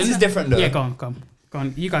My person, defense is different though. Yeah, go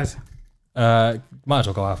on. You guys. Might as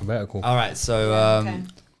well go alphabetical. All right, so Okay.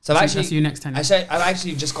 so I've actually That's you next time. I've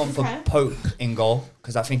actually just gone for Okay. Pope in goal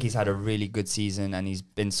because I think he's had a really good season and he's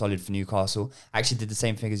been solid for Newcastle. I actually did the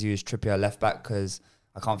same thing as you as Trippier left back because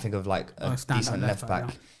I can't think of like a standout decent left left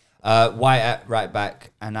back. back, White at right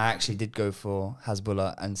back, and I actually did go for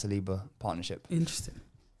Hasbulla and Saliba partnership. Interesting.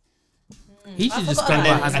 He should I just forgot go about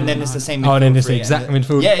by that. Hasbulla. And then it's the same. Oh, and then midfield it's the three, exact and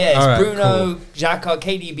midfield. Yeah, it's All right, Bruno, cool. Xhaka,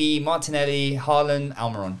 KDB, Martinelli, Haaland,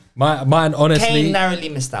 Almiron. Mine, honestly, Kane narrowly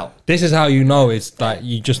missed out. this is how you know it's like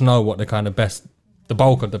you just know what the kind of the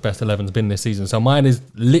bulk of the best 11's been this season. So mine is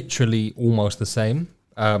literally almost the same.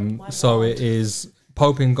 So it is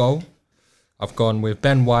Pope in goal. I've gone with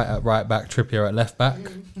Ben White at right back, Trippier at left back.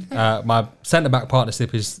 My centre back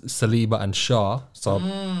partnership is Saliba and Shah. So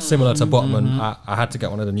similar to Botman, I had to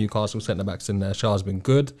get one of the Newcastle centre backs in there. Shah's been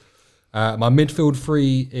good. My midfield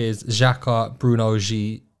 3 is Xhaka, Bruno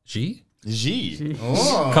G.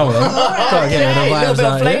 Oh. Come on. Gotta get the A little vibes bit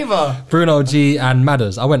of out here. flavour. Bruno G and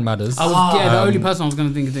Madders. I went Madders. The only person I was going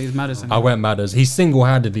to think of is Madison. I went Madders. He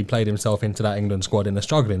single-handedly played himself into that England squad in a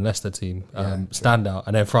struggling Leicester team. Standout.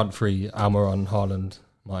 And then front 3, Almiron, Haaland,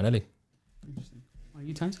 Martinelli. Are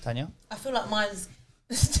you Tanya? Tanya? I feel like mine's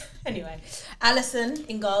anyway. Alisson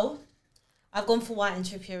in goal. I've gone for White and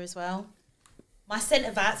Trippier as well. My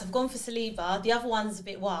centre backs, I've gone for Saliba. The other one's a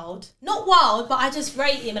bit wild. Not wild, but I just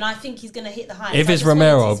rate him and I think he's going to hit the heights. If I it's just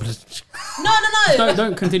wanted Romero, to- No.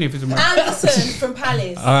 Don't continue if it's Romero. Anderson from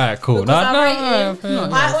Palace. all right, cool. Because I rate him. no,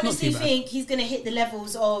 it's I not honestly too bad. think he's going to hit the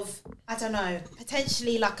levels of, I don't know,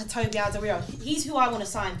 potentially like a Toby Alderweireld. He's who I want to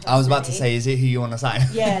sign. I was about to personally. say, is it who you want to sign?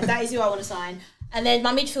 Yeah, that is who I want to sign. And then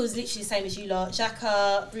my midfield is literally the same as you lot.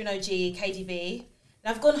 Xhaka, Bruno G, KDB.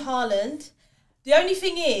 And I've gone Haaland. The only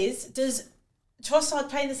thing is, does Trossard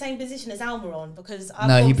play in the same position as Almiron? Because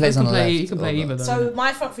he plays on the left. He can play either. Though. So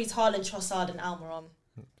my front three is Haaland, Trossard, and Almiron.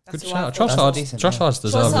 Good shout. Trossard's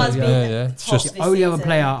deserved Trossard's it. been Yeah. top It's just The only other season.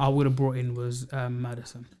 player I would have brought in was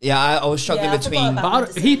Maddison. Yeah, I was struggling Yeah, I forgot between.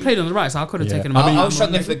 about- But he played on the right, so I could have Yeah. taken him. I was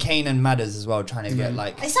struggling for Kane and Madders as well, trying to get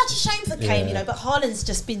like. It's such a shame for Kane, you know, but Haaland's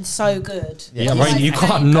just been so good. yeah, He's right. You like-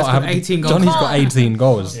 can't not have 18 goals. Johnny's got 18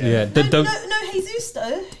 goals. Yeah. No, Jesus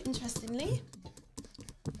though. Interestingly,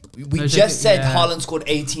 We No, just said yeah. Haaland scored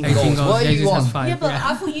 18 18 goals. goals. What are Jesus you has on? 5. yeah, but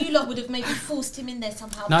I thought you lot would have maybe forced him in there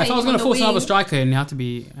somehow. No, if I was going to force another strike. striker, in, it had to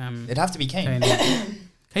be It'd have to be Kane.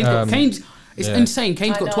 Kane's it's yeah. insane.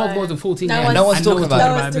 Kane's I got 12 know. goes in 14 No games. one's- No one's and talking about it.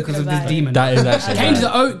 No one's because of talking this about demon. That is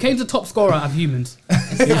actually Kane's the top scorer of humans.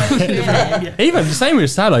 even the same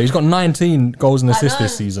with Salah. He's got 19 goals and assists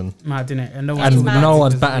this know. season, Mad, didn't it? And no and mad. no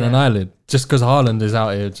one's batting an eyelid just because Haaland is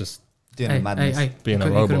out here just. Doing the madness. Being a He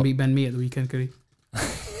robot. couldn't beat Ben Mee at the weekend, could he?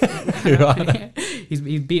 He's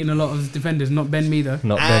beaten a lot of defenders, not Ben Mee though.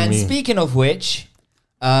 Not Ben And Mee. speaking of which,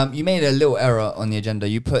 you made a little error on the agenda.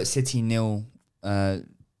 You put City 0,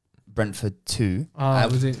 Brentford 2.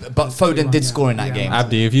 Was it? But Foden did Yeah. score in that Yeah. game.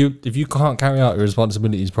 Abdi, if you can't carry out your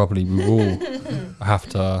responsibilities properly, we will have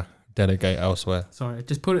to delegate elsewhere. Sorry,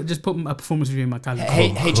 just put a performance review in my calendar.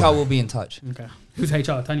 HR will be in touch. Okay. Who's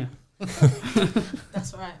HR? Tanya.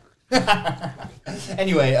 That's right.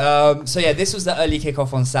 Anyway, so yeah, this was the early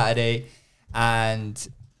kickoff on Saturday, and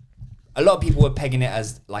a lot of people were pegging it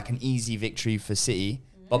as like an easy victory for City.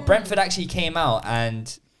 But Brentford actually came out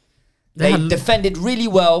and they had- defended really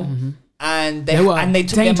well, and they were took their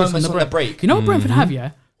dangerous moments on the break. You know what Brentford have,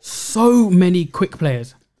 yeah? So many quick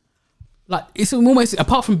players. Like, it's almost,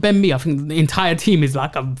 apart from Ben Mee, I think the entire team is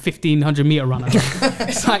like a 1,500 meter runner.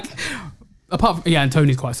 It's like, apart from, and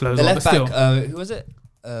Tony's quite slow as The well, left but still. back, who was it?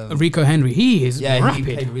 Rico Henry, he is rapid.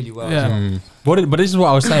 he played really well. Yeah. But this is what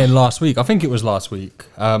I was saying last week. I think it was last week.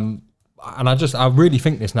 And I really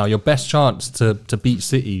think this now. Your best chance to beat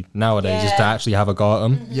City nowadays is to actually have a go at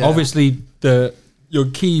them. Yeah. Obviously, your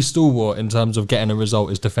key stalwart in terms of getting a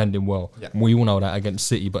result is defending well. Yeah. We all know that against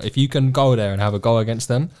City. But if you can go there and have a go against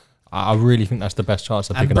them, I really think that's the best chance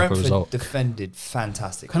of And picking up a Brentford result. defended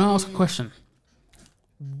fantastic. Can I ask a question?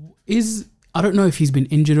 I don't know if he's been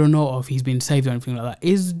injured or not, or if he's been saved or anything like that.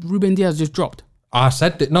 Is Ruben Diaz just dropped? I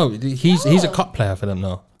said that. No, he's a cup player for them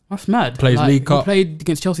now. That's mad. Plays League He Cup. played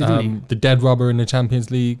against Chelsea, didn't he? The dead rubber in the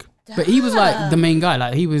Champions League. But he was like the main guy.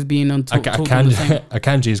 Like he was being on talk. talking all the same.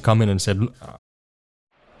 Akanji's come in and said,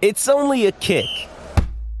 It's only a kick,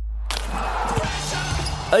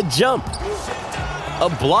 a jump, a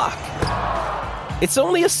block. It's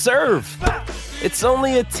only a serve. It's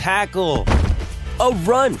only a tackle, a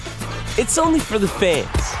run. It's only for the fans.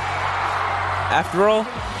 After all,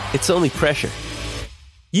 it's only pressure.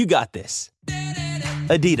 You got this.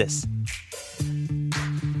 Adidas.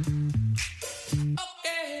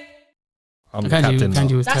 I'm the captain.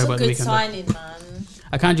 Akanji was That's terrible a at the good weekend. signing, man.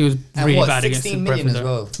 Akanji was And really what, bad against 16 Brentford, million as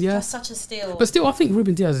though. well? Yeah, That's such a steal. but still, I think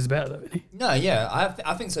Ruben Diaz is better, though, isn't he? No, yeah,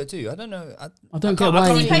 I think so too. I don't know. I don't get can't- why I Does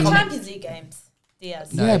can't he he play even comment. Champions League games?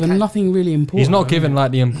 Diaz. No, yeah, but Akanji- nothing really important. He's not though, given is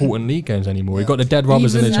like the important league games anymore. He got the dead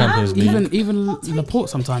rubbers in the Even- Champions League. even Laporte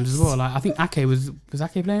sometimes as well. Like I think Ake was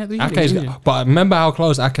Ake playing at the weekend? Ake's, He was injured. but remember how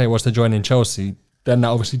close Ake was to joining Chelsea? Then that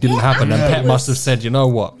obviously didn't happen, and Ake Pep must was- have said, you know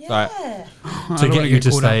what, Yeah. like, to don't get wanna you get to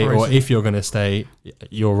called out stay, for or racism. if you're going to stay,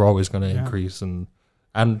 your role is going to increase.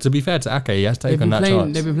 And to be fair to Ake, he has taken that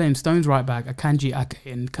chance. They've been playing Stones right back, Akanji, Ake,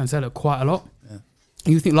 and Cancelo quite a lot. Yeah.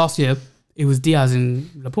 You think last year it was Diaz and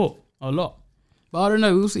Laporte a lot, but I don't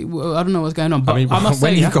know. We'll see. I don't know what's going on. But I mean, must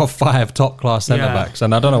when say, you've got 5 top class centre backs,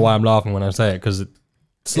 and I don't know why I'm laughing when I say it because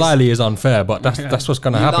slightly is unfair, but that's what's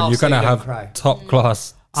going to You happen. laugh You're so going to you don't have cry. top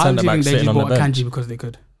class I centre actually backs think they sitting just on the bought bench. Akanji because they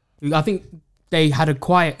could. I think they had a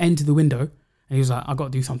quiet end to the window, and he was like, "I got to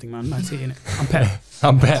do something, man. Man City, innit? I'm Pep."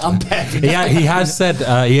 I'm bet. He has said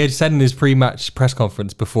he had said in his pre-match press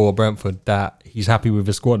conference before Brentford that he's happy with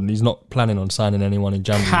his squad and he's not planning on signing anyone in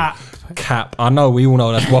January. Cap. I know we all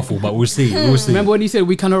know that's waffle, but we'll see. We'll see. Remember when he said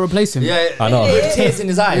we cannot replace him? Yeah, I know. With tears in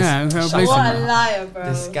his eyes. Yeah, we can't replace What him. a liar, bro.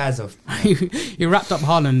 This guy's a. He wrapped up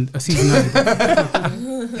Haaland a season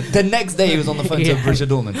early. The next day he was on the phone to Yeah. Borussia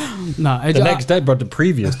Dortmund. No, The next day, but the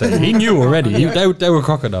previous day, he knew already. They were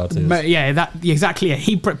crocodile tears. But yeah, that exactly. Yeah,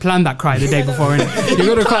 he planned that cry the day before. Innit? You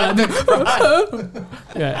got to cry like that.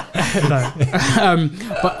 Yeah, no.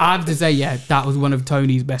 But I have to say, yeah, that was one of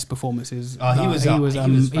Tony's best performances. Oh, he was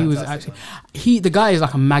fantastic, actually. The guy is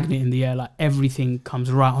like a magnet in the air. Like everything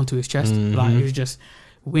comes right onto his chest. Like it was just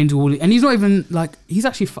wins all, and he's not even like he's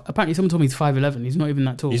actually apparently someone told me he's 5'11". He's not even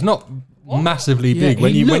that tall. He's not massively big. Yeah,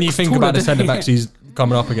 when you looks think taller about the than- centre backs he's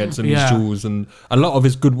coming up against and his duels, and a lot of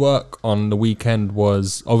his good work on the weekend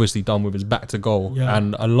was obviously done with his back to goal,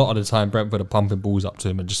 and a lot of the time Brentford are pumping balls up to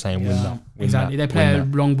him and just saying win that. Exactly, they play a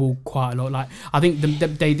long ball quite a lot. Like I think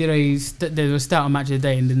they did there was a stat on Match of the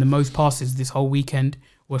Day, and then the most passes this whole weekend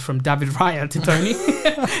were from David Raya to Tony.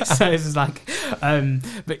 So it's just like,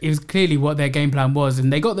 but it was clearly what their game plan was,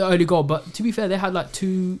 and they got the early goal. But to be fair, they had like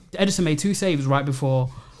Ederson made 2 saves right before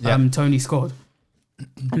Tony scored,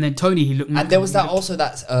 and then Tony he looked. And there was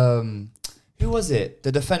who was it?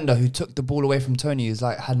 The defender who took the ball away from Tony, who's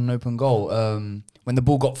like had an open goal. When the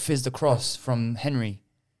ball got fizzed across from Henry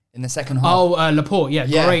in the second half. Oh, Laporte,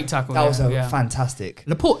 great tackle. That was fantastic.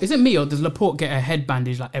 Laporte, is it me or does Laporte get a head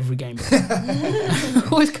bandage like every game?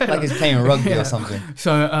 Always like he's playing rugby or something.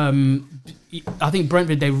 So I think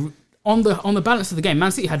Brentford, they on the balance of the game,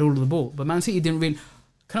 Man City had all of the ball, but Man City didn't really.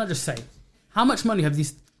 Can I just say, how much money have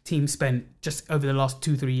these teams spent just over the last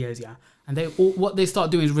 2-3 years? Yeah. And what they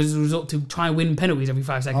start doing is resort to try and win penalties every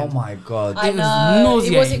 5 seconds. Oh my God. I know.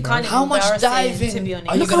 It wasn't kind of how much diving, to be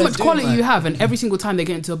honest. Look how much quality you have, and every single time they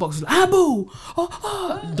get into the box, it's like,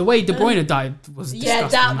 the way De Bruyne died was disgusting.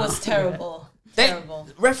 That was terrible. Terrible.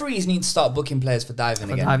 Referees need to start booking players for diving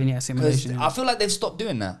again. Diving, simulation. I feel like they've stopped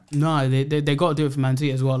doing that. No, they got to do it for Man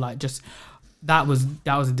City as well. Like just that was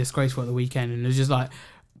a disgrace for the weekend, and it was just like.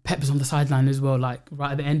 Pep was on the sideline as well, like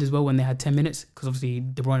right at the end as well when they had 10 minutes, because obviously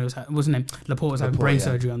De Bruyne Laporte was having brain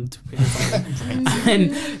surgery on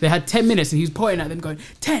and they had 10 minutes and he was pointing at them going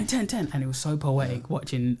 10, 10, 10, and it was so poetic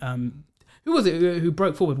watching who was it who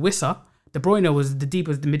broke forward? Wissa. De Bruyne was the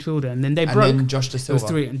deepest midfielder, and then they broke. Then Josh Da Silva. It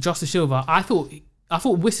was 3, and Josh Da Silva. I thought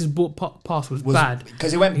Wissa's pass was bad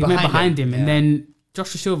because he went behind him. And then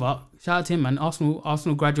Josh Da Silva. Shout out to him, man.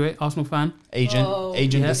 Arsenal graduate, Arsenal fan.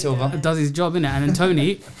 Agent Da Silva. Does his job, innit? And then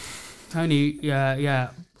Tony, yeah.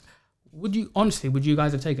 Would you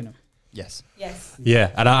guys have taken him? Yes. Yeah,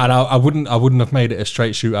 and I wouldn't have made it a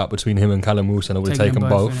straight shootout between him and Callum Wilson. I would have taken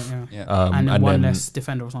both. And then one less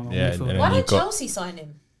defender or something. Yeah, why did Chelsea sign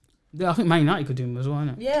him? Yeah, I think Man United could do him as well,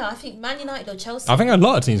 innit? Yeah, I think Man United or Chelsea. I think a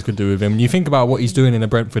lot of teams could do with him. You think about what he's doing in a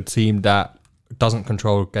Brentford team that doesn't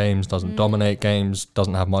control games, doesn't dominate games,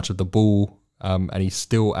 doesn't have much of the ball, and he's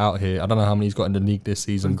still out here. I don't know how many he's got in the league this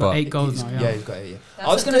season, he's got but 8 goals now. Yeah, he's got 8. Yeah. That's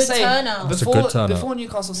I was going to say That's a good turnout. before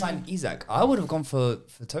Newcastle signed Isak, I would have gone for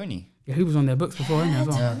Tony. Yeah, he was on their books before, innit, as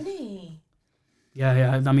well. Tony.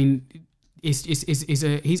 Yeah. I mean,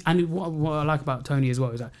 he's and what I like about Tony as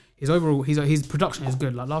well is that his overall his production is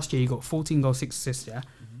good. Like last year, he got 14 goals, 6 assists. Yeah,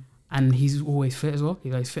 and he's always fit as well.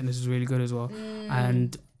 His fitness is really good as well,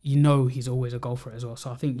 and he's always a goal threat as well.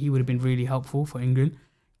 So I think he would have been really helpful for England.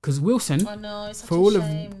 Because Wilson, it's such a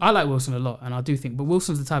shame. I like Wilson a lot, and I do think, but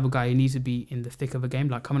Wilson's the type of guy who needs to be in the thick of a game.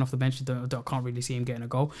 Like coming off the bench, I can't really see him getting a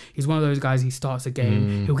goal. He's one of those guys. He starts a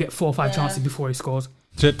game, he'll get 4 or 5 chances before he scores.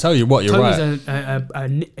 To tell you what, you're Tony's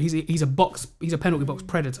right. He's a penalty box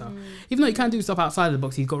predator. Even though he can do stuff outside of the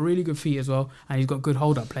box, he's got really good feet as well, and he's got good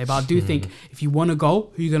hold up play. But I do think if you want a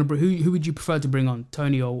goal, who would you prefer to bring on,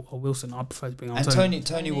 Tony or Wilson? I prefer to bring on Tony. And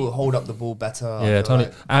Tony will hold up the ball better. Yeah, Tony.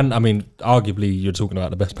 Like. And I mean, arguably, you're talking about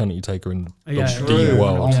the best penalty taker in the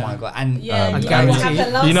world. Oh my God! And I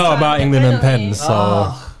guarantee you know about England and pens,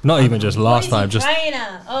 so not even just last time, just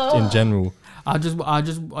in general. I just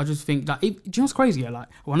think that do you know what's crazy? Yeah, like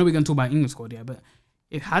I know we're going to talk about England squad, yeah, but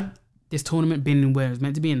if had this tournament been where it was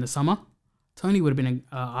meant to be in the summer, Tony would have been.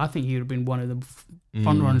 I think he would have been one of the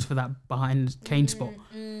front runners for that behind Kane spot.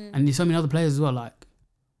 And there's so many other players as well. Like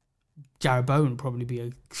Jarrod Bowen would probably be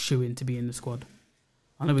a shoe in to be in the squad.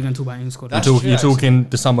 I know we're going to talk about England squad. You're talking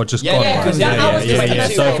the summer just gone. Yeah.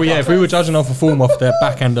 So if we were judging off a form off the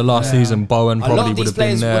back end of last season, Bowen probably would have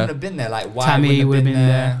been there. Wouldn't have been there. Like White Tammy would have been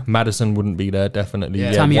there. Madison wouldn't be there, definitely.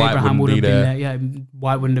 Yeah. Tammy White Abraham would have be been there. Yeah,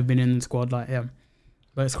 White wouldn't have been in the squad. Like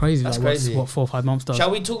but it's crazy. That's like, crazy. What 4 or 5 months does.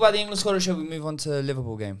 Shall we talk about the England squad, or shall we move on to the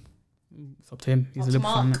Liverpool game? It's up to him. He's a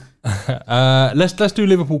Liverpool fan. Let's do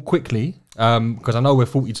Liverpool quickly because I know we're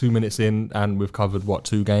 42 minutes in and we've covered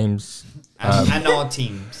 2 games and our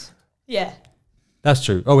teams. Yeah. That's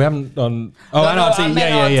true. Oh, we haven't done. Oh, and our team.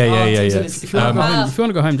 Yeah. If you want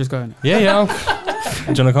to go home, just go in. Yeah. Do you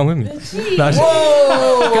want to come with me? No,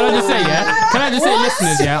 Can I just say, Can I just say,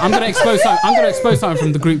 listeners, I'm gonna expose something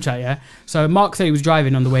from the group chat, So Mark said he was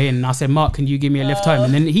driving on the way in, and I said, Mark, can you give me a lift home?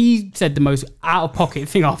 And then he said the most out of pocket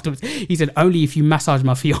thing afterwards. He said, only if you massage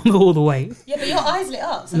my feet all the way. Yeah, but your eyes lit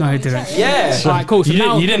up. So no, he didn't. Yeah. All right, cool. So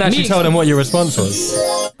you didn't actually tell them what your response was.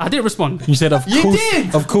 I didn't respond. You said, of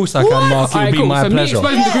course I can, Mark. It would be my pleasure. So me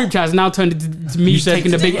exposing the group chat has now turned into me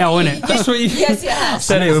taking the big L in it. That's what you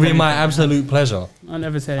said. It would be my absolute pleasure. I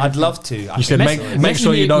never said it. I'd love to. You said make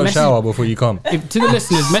sure you don't shower before you come. To the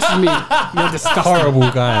listeners, message me. You're disgusting.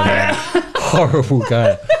 Horrible guy, man. Horrible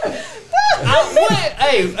guy.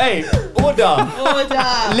 Hey, order.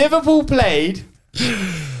 Liverpool played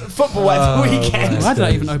football at the weekend. Why did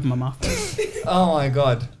I even open my mouth? Oh my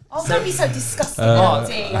god. Oh, don't be so disgusting.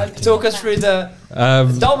 Talk us through the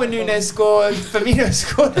Darwin Núñez scored, Firmino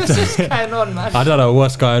scored. What's just going on, man? I don't know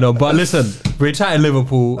what's going on, but listen, we're chatting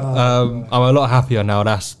Liverpool. I'm a lot happier now.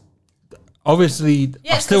 That's obviously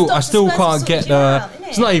I still can't get the.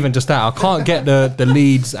 It's not even just that. I can't get the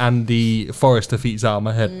Leeds and the Forest defeats out of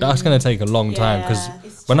my head. That's going to take a long time because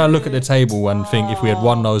when I look at the table and think if we had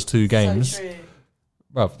won those two games.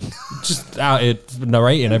 Well, just out here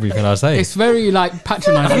narrating everything I say. It's very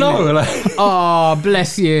patronising. I know, oh,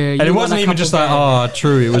 bless you. And it wasn't even just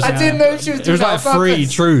true. It was. I didn't know she was doing it was like 3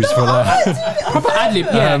 truths for that. Proper ad-lib,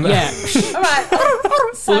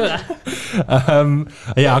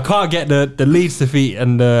 I can't get the Leeds defeat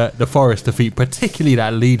and the Forest defeat, particularly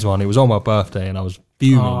that Leeds one. It was on my birthday and I was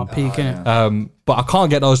fuming. But I can't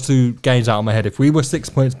get those two games out of my head. If we were 6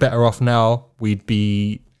 points better off now, we'd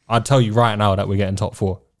be. I'd tell you right now that we're getting top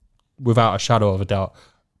 4 without a shadow of a doubt.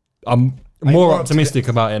 I'm more optimistic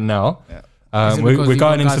about it now. We're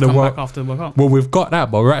going into the World Cup. Well, we've got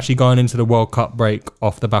that, but we're actually going into the World Cup break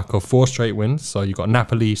off the back of 4 straight wins. So you've got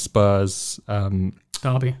Napoli, Spurs,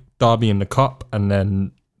 Derby in the Cup, and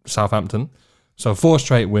then Southampton. So 4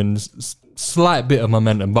 straight wins, slight bit of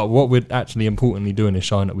momentum. But what we're actually importantly doing is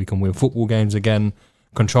showing that we can win football games again,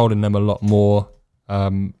 controlling them a lot more.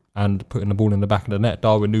 And putting the ball in the back of the net.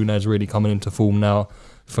 Darwin Núñez really coming into form now.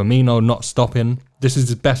 Firmino not stopping. This is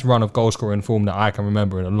the best run of goal scoring form that I can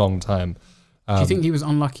remember in a long time. Do you think he was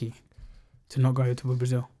unlucky to not go to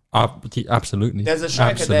Brazil? Absolutely. There's a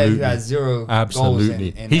striker there who has 0 goals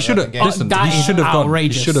in he should have. Listen, he should have gone.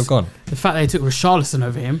 He should have gone. The fact they took Richarlison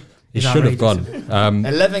over him. He should have gone.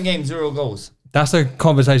 11 games, 0 goals. That's a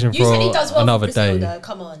conversation for another day. Though.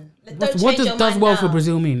 Come on. What does well for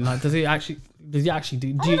Brazil mean? Does he actually do? You're asking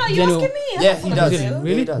me. Yeah, he does.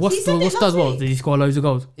 Really? He does. What does well? Did he score loads of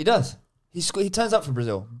goals? He does. He turns up for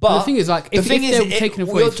Brazil. But the thing is,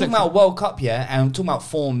 we're talking about World Cup, and talking about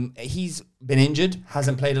form. He's been injured,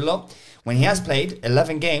 hasn't played a lot. When he has played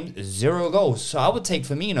 11 games, 0 goals. So I would take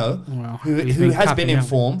Firmino, who has been in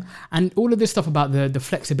form. And all of this stuff about the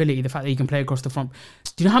flexibility, the fact that he can play across the front.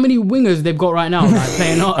 Do you know how many wingers they've got right now?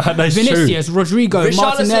 Playing Vinicius, true. Rodrigo,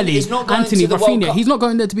 Martinelli, Anthony, Rafinha. He's not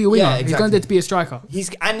going there to be a winger. Exactly. He's going there to be a striker.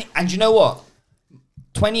 And you know what?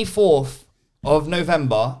 24th of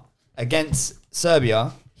November against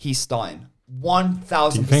Serbia, he's starting.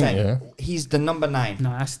 1,000%. He's the number 9. No,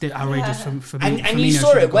 that's still outrageous for me. And you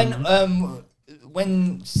saw it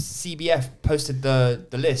when CBF posted the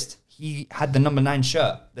list. He had the number 9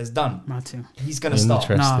 shirt. That's done. He's going to start.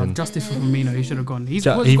 No, justice for Firmino. He should have gone. He's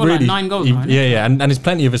got really, 9 goals. And there's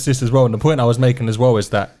plenty of assists as well. And the point I was making as well is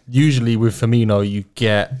that usually with Firmino, you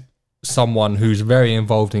get someone who's very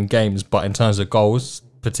involved in games, but in terms of goals,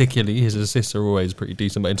 particularly his assists are always pretty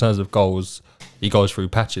decent. But in terms of goals, he goes through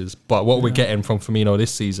patches. But what we're getting from Firmino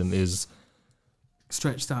this season is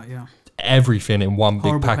stretched out, everything in one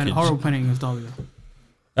big package. Horrible penning against Derby.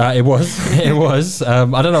 It was.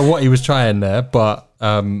 I don't know what he was trying there, but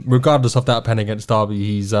regardless of that pen against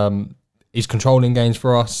Derby, he's controlling games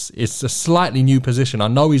for us. It's a slightly new position. I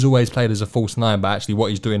know he's always played as a false 9, but actually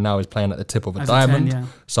what he's doing now is playing at the tip of a diamond. 10,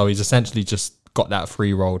 So he's essentially just got that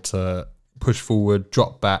free role to push forward,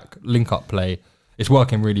 drop back, link up play. It's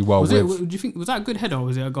working really well. Do you think was that a good header or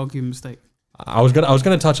was it a goalkeeping mistake? I was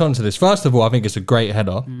gonna touch on to this. First of all, I think it's a great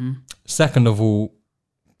header. Mm-hmm. Second of all,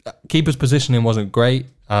 keeper's positioning wasn't great.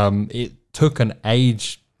 It took an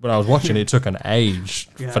age when I was watching. It took an age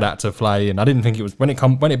for that to fly in. I didn't think it was when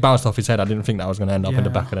it bounced off his head. I didn't think that was going to end up in the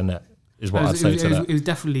back of the net. Is what I'd say to that. It was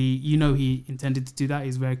definitely, he intended to do that.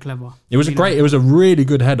 He's very clever. It was it was a really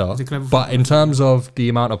good header. But in terms of the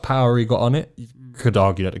amount of power he got on it, you could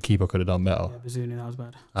argue that the keeper could have done better. Yeah, Bazuni, that was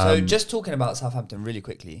bad. So just talking about Southampton really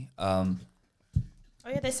quickly.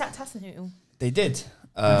 They sacked Hasenhüttl. They did.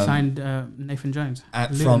 They signed Nathan Jones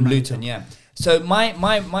from Luton. Yeah. So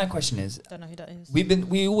my question is, don't know who that is.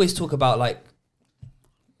 We always talk about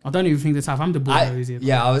I don't even think the Southampton ball is easier.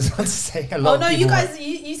 Yeah, I was about to say a lot. Oh no, of you people guys,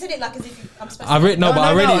 you said it like as if I'm supposed to. I really, no, but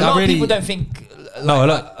I really, a lot I really. of people don't think. No,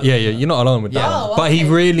 look, yeah, you're not alone with that. Yeah. Oh, But he okay.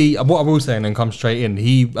 really, what I will say, and then come straight in,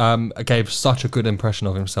 he gave such a good impression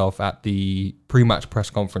of himself at the pre-match press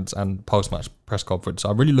conference and post-match press conference. So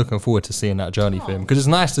I'm really looking forward to seeing that journey for him, because it's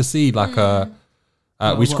nice to see like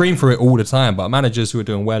we scream for it all the time, but managers who are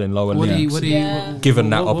doing well in lower leagues, given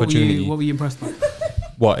that opportunity. What were you impressed by?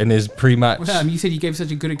 What, in his pre-match? Well, you said you gave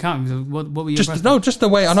such a good account. What were you impressed Just the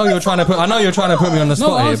way. I know you're trying to put. I know you're trying to put me on the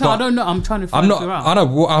spot here, but I don't know. I'm trying to. I'm not. figure out. I know.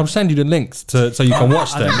 Well, I'll send you the links so you can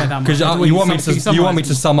watch I don't care that them, much. because I thought you want me to. summarize You want me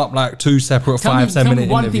to sum up like two separate Tell 5-10 me minute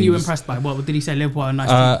one thing you were interviews. impressed by. What did he say? Liverpool are a nice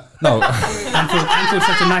team. No. Anfield's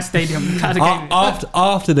such a nice stadium.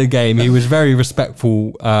 After the game, he was very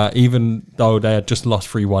respectful. Even though they had just lost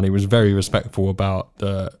 3-1, he was very respectful about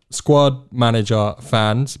the squad, manager,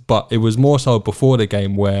 fans. But it was more so before the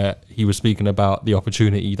game where he was speaking about the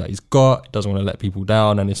opportunity that he's got. He doesn't want to let people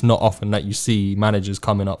down, and it's not often that you see managers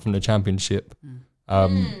coming up from the Championship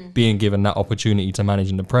being given that opportunity to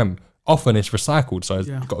manage in the Prem. Often it's recycled, so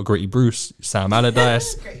you've got a Gritty Bruce, Sam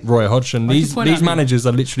Allardyce, Roy Hodgson. These managers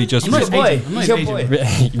are literally just. He's your boy.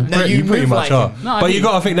 You pretty much like are. him. But you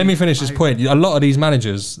got to think. Let me finish this point. A lot of these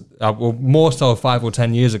managers, well, more so 5 or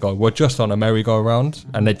 10 years ago, were just on a merry-go-round,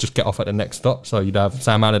 and they'd just get off at the next stop. So you'd have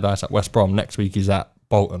Sam Allardyce at West Brom. Next week he's at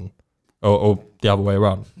Bolton, or the other way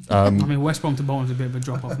around. I mean, West Brom to Bolton's a bit of a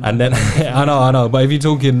drop off. And then I know. But if you're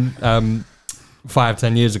talking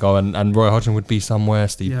 5-10 years ago, and Roy Hodgson would be somewhere,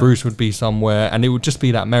 Steve Bruce would be somewhere, and it would just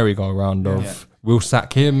be that merry-go-round of we'll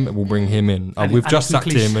sack him, we'll bring him in. We've just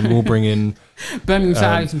sacked him, and we'll bring in. Birmingham sacked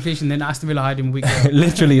Alex McLeish, and then Aston Villa hired him a week ago.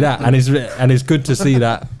 Literally that, and it's good to see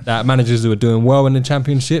that managers who are doing well in the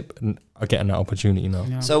Championship and are getting that opportunity now.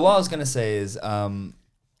 Yeah. So what I was gonna say is,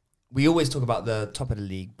 we always talk about the top of the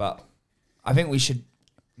league, but I think we should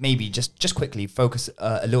maybe just quickly focus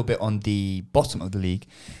a little bit on the bottom of the league,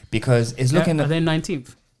 because it's looking. Are they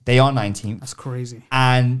 19th? They are 19th. That's crazy.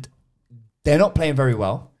 And they're not playing very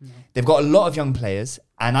well. No. They've got a lot of young players,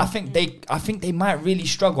 and I think they might really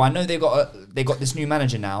struggle. I know they got this new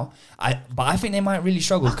manager now, but I think they might really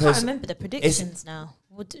struggle. I can't remember the predictions now.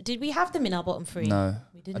 Did we have them in our bottom three? No,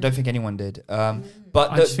 we didn't. I don't think anyone did.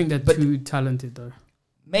 But I just think they're too talented, though.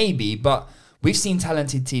 Maybe, but we've seen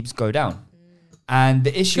talented teams go down, and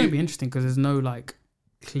the issue. It's going to be interesting because there's no like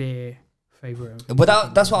clear favourite.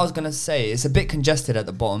 But that's what I was gonna say. It's a bit congested at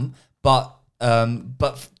the bottom, but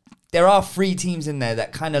there are 3 teams in there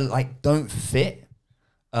that kind of like don't fit.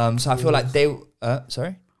 So I feel like they.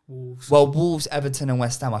 Sorry. Wolves. Well, Wolves, Everton, and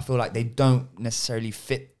West Ham. I feel like they don't necessarily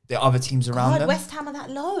fit the other teams around them. West Ham are that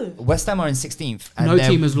low. West Ham are in 16th. And no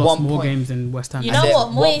team has lost more games than West Ham. You know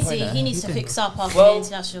what, Moisey, he needs to fix up after the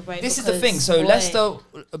international break. This is the thing. So Leicester,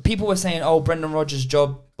 people were saying, "Oh, Brendan Rodgers'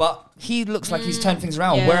 job," but he looks like he's turned things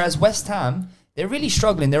around. Yeah. Whereas West Ham, they're really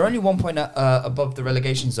struggling. They're only 1 point above the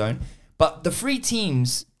relegation zone. But the 3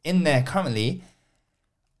 teams in there currently,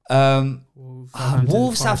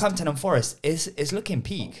 Wolves, Southampton, and Forest is looking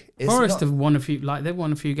peak. Forest have won a few. Like they've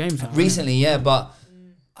won a few games recently, yeah, but.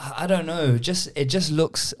 I don't know. It just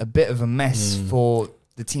looks a bit of a mess for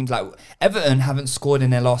the teams. Like Everton haven't scored in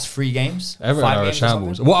their last 3 games. Everton are a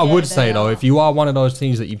shambles. What I would say though, if you are one of those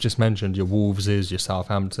teams that you've just mentioned, your Wolveses, your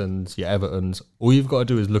Southamptons, your Evertons, all you've got to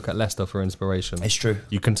do is look at Leicester for inspiration. It's true.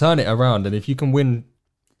 You can turn it around, and if you can win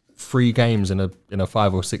 3 games in a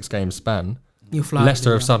 5 or 6 game span,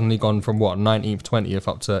 Leicester have suddenly gone from 19th, 20th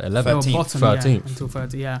up to 11th, 13th, until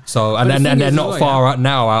 30. Yeah. So and they're not far out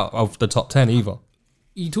now out of the top 10 either.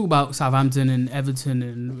 You talk about Southampton and Everton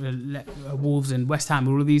and Wolves and West Ham,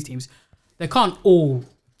 all of these teams, they can't all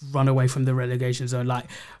run away from the relegation zone. Like,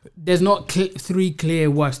 there's not 3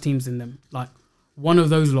 clear worst teams in them. Like, one of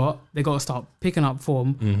those lot, they got to start picking up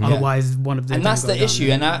form. Otherwise, one of them. And that's the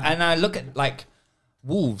issue. And I look at like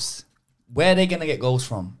Wolves, where are they going to get goals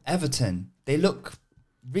from? Everton, they look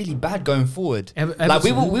really bad going forward. Like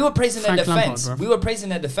we were praising their defense. We were praising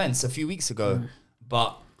their defense a few weeks ago,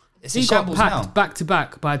 but. It's he got packed back to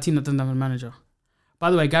back by a team that doesn't have a manager.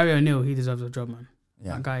 By the way, Gary O'Neill, he deserves a job, man.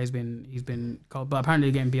 Yeah. That guy he's been called, but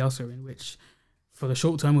apparently getting Bielsa in, which for the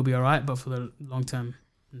short term will be alright, but for the long term,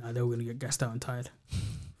 they're going to get gassed out and tired.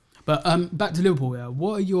 But back to Liverpool. Yeah,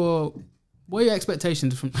 what are your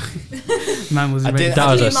expectations from? Man was ready.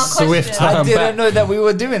 That was a swift. I didn't know that we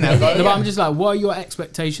were doing that. But I'm just like, what are your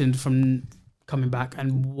expectations from coming back,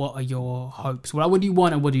 and what are your hopes? What do you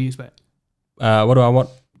want, and what do you expect? What do I want?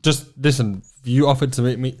 Just listen. You offered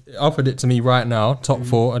it to me right now. Top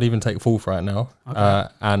 4. I'd even take 4th right now,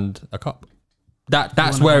 and a cup.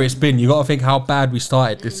 That's where it's been. You got to think how bad we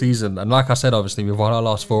started this season, and like I said, obviously we've won our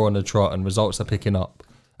last 4 on the trot, and results are picking up.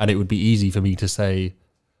 and it would be easy for me to say,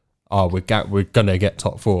 "Oh, we're gonna get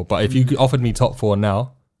top 4." But if you offered me top 4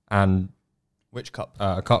 now and which cup?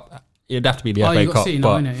 A cup, it'd have to be the Oh, FA you got Cup. City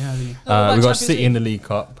But now, innit? Yeah, we've got Champions City in the League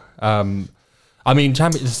Cup. I mean,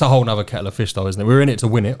 it's a whole nother kettle of fish, though, isn't it? We're in it to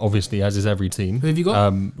win it, obviously, as is every team. Who have you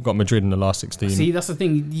got? We've got Madrid in the last 16. See, that's the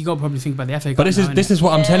thing. You got to probably think about the FA Cup. But this is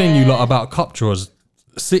what I'm telling you lot about cup draws.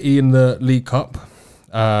 City in the League Cup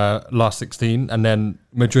last 16, and then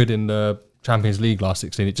Madrid in the Champions League last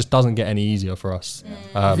 16. It just doesn't get any easier for us.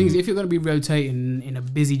 The thing is, if you're going to be rotating in a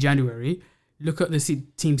busy January, look at the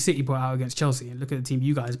team City put out against Chelsea and look at the team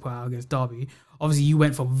you guys put out against Derby. Obviously, you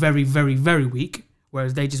went for very, very, very weak,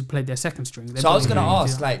 whereas they just played their second string. So I was going to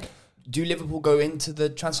ask, like, do Liverpool go into the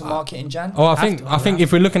transfer market in Jan? Oh, I think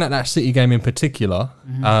if we're looking at that City game in particular,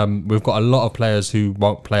 we've got a lot of players who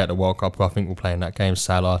won't play at the World Cup who I think will play in that game.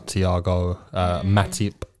 Salah, Thiago,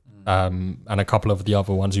 Matip, and a couple of the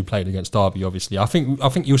other ones who played against Derby, obviously. I think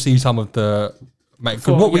you'll see some of the... Because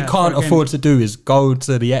what we can't afford to do is go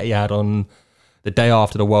to the Etihad on the day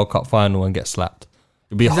after the World Cup final and get slapped.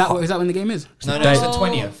 Is that when the game is? No, it's the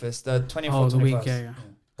 20th. It's the 20th or 21st. The week,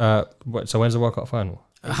 yeah. So when's the World Cup final?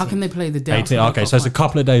 How can they play the day 18th? Okay, so it's a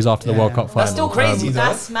couple of days after the World Cup final. That's still crazy, though.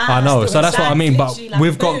 That's mad. I know, so that's what I mean. But Literally, like,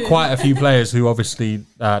 we've got boom. quite a few players who obviously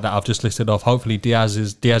that I've just listed off. Hopefully Diaz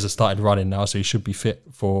has started running now, so he should be fit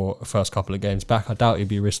for the first couple of games back. I doubt he'd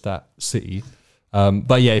be risked at City.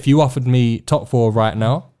 But yeah, if you offered me top 4 right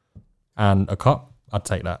now and a cup, I'd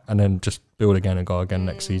take that, and then just build again and go again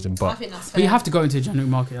next season. I But think that's fair. But you have to go into the January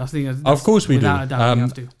market. I think that's, of course we do. without a doubt, you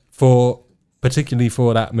have to. Particularly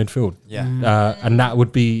for that midfield. Yeah. And that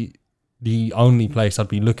would be the only place I'd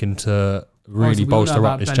be looking to really bolster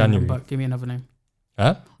up this January. But give me another name.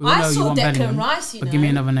 Huh? I saw Declan Rice, But give me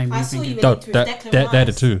another name. I saw you No, went through Declan Rice. they're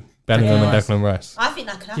the two. Bellingham and Declan Rice. I think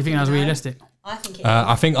that could happen. Do you think that's realistic? I think it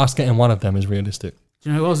I think us getting one of them is realistic. Do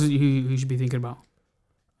you know who else who should be thinking about?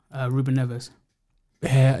 Ruben Neves.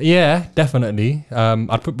 Yeah, definitely.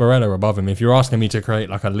 I'd put Barella above him if you're asking me to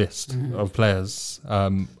create like a list of players.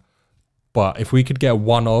 But if we could get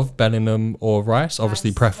one of Bellingham or Rice,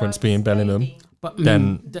 obviously preference being Bellingham. But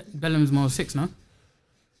then Bellingham's more of a 6, no?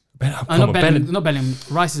 Not Bellingham.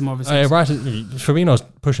 Rice is more of a 6. Rice, Fabinho's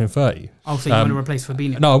pushing 30. Oh, so you want to replace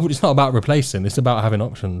Fabinho? No, it's not about replacing. It's about having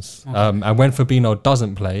options. Okay. And when Fabinho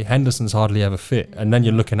doesn't play, Henderson's hardly ever fit. And then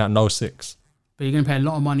you're looking at no 6. But you're going to pay a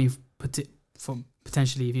lot of money for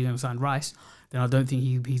potentially, if you're going to sign Rice, then I don't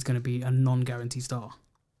think he's going to be a non-guaranteed starter.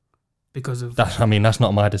 Because of That's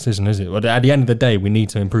not my decision, is it? Well, at the end of the day, we need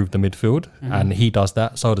to improve the midfield, and he does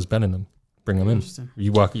that. So does Bellingham. Bring him in.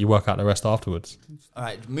 You work out the rest afterwards. All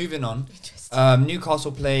right, moving on.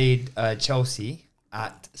 Newcastle played Chelsea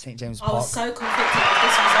at St James's Park. I was so conflicted with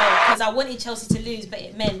this result because I wanted Chelsea to lose, but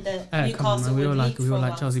it meant that Newcastle would we all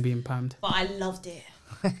like Chelsea being pammed. But I loved it.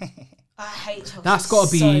 I hate Chelsea. That's got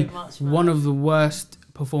to be so much, man. one of the worst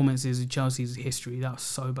performances in Chelsea's history. That was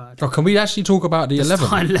so bad. Oh, can we actually talk about the 11?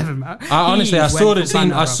 Starting 11, man. Honestly, I saw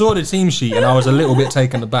the team sheet and I was a little bit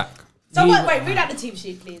taken aback. So wait, read out the team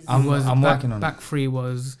sheet, please. I'm working on it. Back three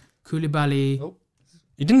was Koulibaly.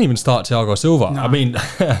 He didn't even start Thiago Silva. No. I mean,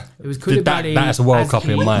 It was Koulibaly. that's a World Cup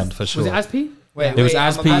in Azpi. mind for sure. Was it Azpi? It was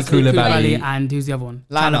Azpi, Koulibaly, and who's the other one?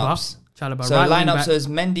 Lineups. Chalobah. So Right wing lineups back. is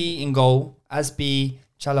Mendy in goal, Azpi,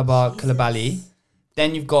 Chalobah, Koulibaly.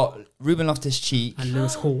 Then you've got Ruben Loftus-Cheek and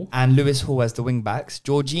Lewis Hall. as the wing backs,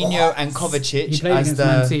 Jorginho and He Kovacic played as against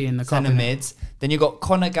Man City the in the cup, centre innit? mids. Then you've got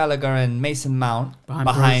Conor Gallagher and Mason Mount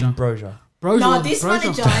Behind Broja. No, this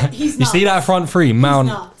manager, he's You nuts. see that front three, He's Mount,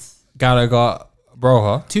 nuts. Gallagher,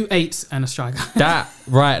 Broja. 2 8s and a striker. That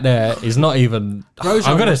right there is not even. Broja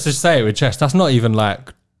I'm gonna was- just say it with chest. That's not even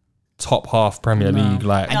like top half Premier No. League.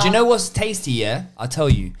 Like, And do you know what's tasty? Yeah, I'll tell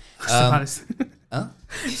you. Crystal Palace. Huh?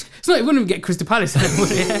 It's not. It wouldn't even get Crystal Palace.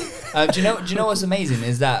 Do you know what's amazing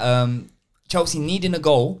is that Chelsea needing a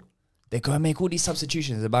goal, they go and make all these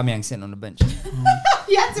substitutions. Aubameyang sitting on the bench.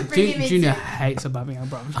 You had to bring him in. Junior hates Aubameyang,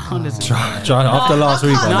 bro. Honestly. after last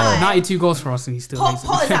week, I know. 92 goals for us, and he still hates it.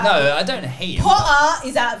 Potter's out. No, I don't hate him. Potter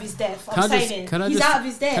is out of his depth. Can I I'm just- saying can I it. He's just- out of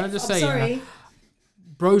his depth. can I just I'm say, sorry.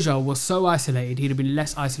 Broja was so isolated, he'd have been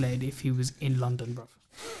less isolated if he was in London, bro.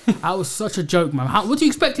 That was such a joke, man. What do you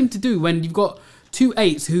expect him to do when you've got 2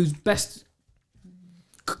 8s whose best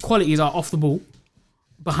qualities are off the ball,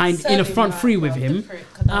 in a Serving front right, three with bro, him? the prick.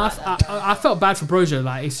 I don't like that. I felt bad for Broja.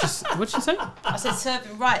 Like, it's just, what did she say? I said serve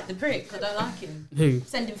him right, the prick. I don't like him. Who?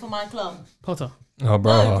 Send him for my club. Potter. Oh,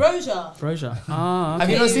 bro. No, Broja. Broja. Ah, okay. Have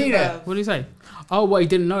you not seen bro. it? What did he say? Oh, what, he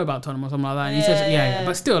didn't know about Tottenham or something like that. And he says, yeah,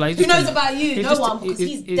 but still, like, Who knows about you? No one, because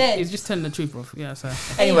he's dead. He's just telling the truth, bro. Yeah, so.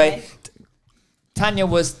 Anyway, Tanya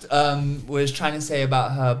was trying to say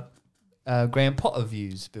about her Graham Potter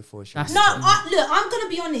views before she. No, look, I'm going to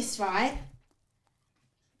be honest, right?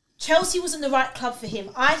 Chelsea wasn't the right club for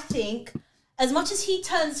him. I think, as much as he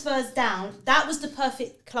turned Spurs down, that was the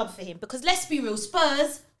perfect club for him. Because let's be real,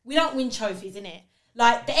 Spurs, we don't win trophies, innit?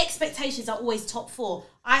 Like, the expectations are always top 4.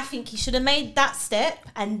 I think he should have made that step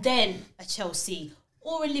and then a Chelsea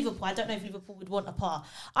or a Liverpool. I don't know if Liverpool would want a par.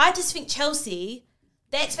 I just think Chelsea,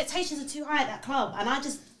 the expectations are too high at that club. And I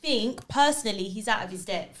just think, personally, he's out of his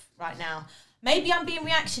depth right now. Maybe I'm being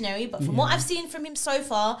reactionary, but from what I've seen from him so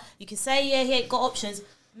far, you can say, yeah, he ain't got options.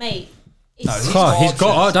 Mate, he's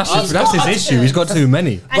got that's his issue. He's got too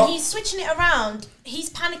many, and he's switching it around. He's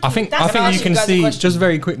panicking. I think you can see just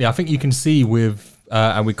very quickly. I think you can see with,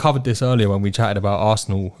 and we covered this earlier when we chatted about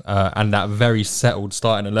Arsenal and that very settled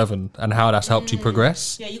starting 11 and how that's helped you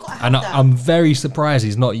progress. Yeah, you got to have and that. I'm very surprised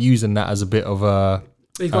he's not using that as a bit of a.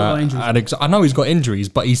 He's got a lot of injuries. I know he's got injuries,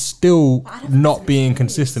 but he's still not being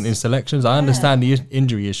consistent in selections. I understand the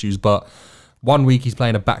injury issues, but. 1 week he's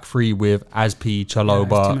playing a back 3 with Aspi,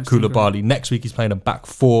 Chalobah, Koulibaly. Next week he's playing a back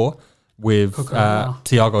 4 with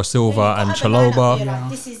Thiago Silva and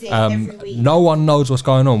Chalobah. No one knows what's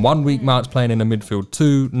going on. 1 week Mount's playing in the midfield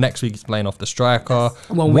 2. Next week he's playing off the striker.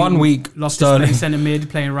 1 week Sterling playing centre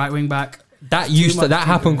mid, playing right wing back. That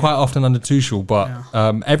happened quite often under Tuchel, but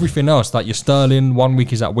everything else, like your Sterling, 1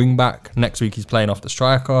 week he's at wing back. Next week he's playing off the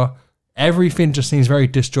striker. Everything just seems very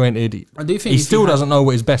disjointed. I do think he still doesn't know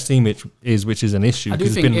what his best team is, which is an issue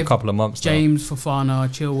because it's been a couple of months James, now. Fofana,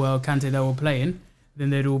 Chilwell, Kante, they were playing, then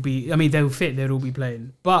they'd all be... I mean, they were fit, they'd all be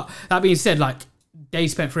playing. But that being said, like, they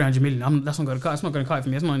spent 300 million. That's not going to cut. It's not going to cut it for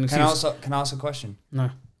me. That's not an excuse. Can I ask a question? No.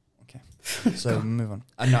 Okay. So move on.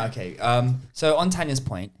 No, okay. So on Tanya's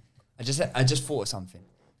point, I just thought of something.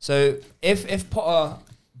 So if Potter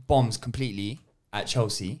bombs completely at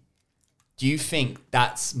Chelsea... Do you think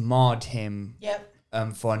that's marred him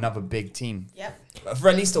for another big team? Yep. For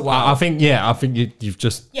at least a while. I think you've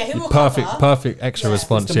just perfect extra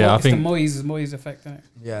response. I think the Moyes effect, isn't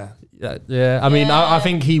it? Yeah. I mean, I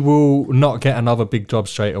think he will not get another big job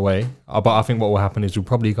straight away. But I think what will happen is he'll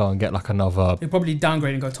probably go and get like another. He'll probably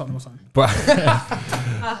downgrade and go Tottenham or something. But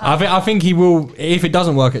I think he will. If it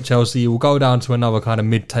doesn't work at Chelsea, he will go down to another kind of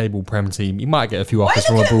mid-table Prem team. He might get a few offers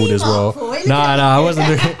from abroad as well. No, I wasn't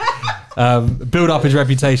looking. Build up his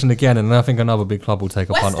reputation again, and I think another big club will take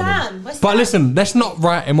a punt on him. But listen, let's not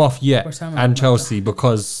write him off yet, and Chelsea,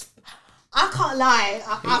 because I can't lie.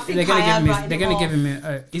 I think they're going to give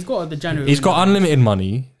him. He's got the January. He's got unlimited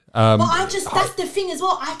money. But that's the thing as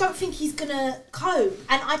well. I don't think he's going to cope,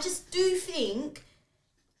 and I just do think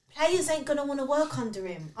players ain't going to want to work under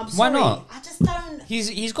him. I'm sorry. Why not? I just don't.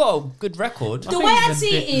 He's got a good record. The way I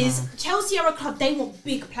see it is, Chelsea are a club. They want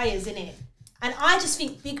big players in it. And I just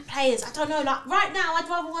think big players, I don't know, like right now, I'd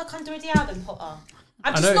rather work under Diao than Potter.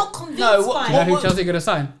 I'm just not convinced by it. You know who Chelsea going to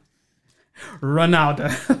sign? Ronaldo.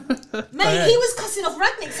 Mate, he was cussing off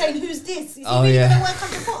Rangnick saying, who's this? Is he really going to work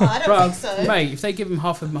under Potter? I don't think so. Mate, if they give him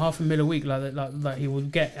half a mil a week like he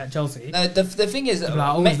would get at Chelsea. No, the thing is... I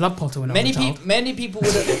always loved Potter when I was a child. Many people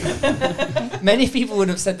would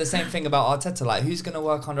have said the same thing about Arteta. Like, who's going to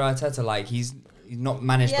work under Arteta? Like, he's not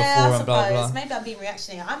managed before and blah, blah. Maybe I'm being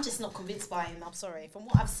reactionary. I'm just not convinced by him. I'm sorry. From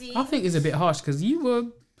what I've seen... I think it's a bit harsh because you were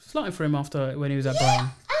slotting for him after when he was at Brighton.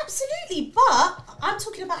 Absolutely. But I'm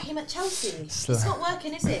talking about him at Chelsea. It's not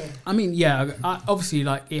working, is it? I mean, obviously,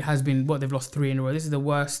 like, it has been... They've lost 3 in a row. This is the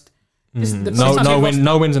worst...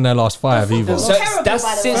 No wins in their last 5 either. So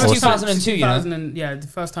that's since 2002, you know? Yeah, the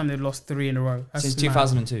first time they've lost 3 in a row. Since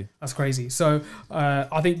 2002. That's crazy. So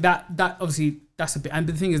I think that obviously that's a bit... And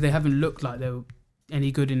the thing is, they haven't looked like they were any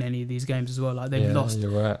good in any of these games as well. Like they've lost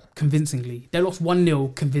convincingly. They lost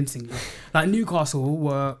 1-0 convincingly. Like Newcastle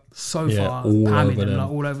were so far pamming them, like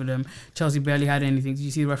all over them. Chelsea barely had anything. Did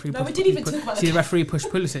you see the referee? No, we didn't even talk about the referee pushed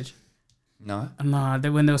Pulisic. No. Nah,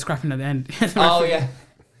 when they were scrapping at the end.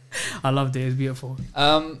 I loved it. It was beautiful.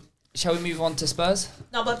 Shall we move on to Spurs?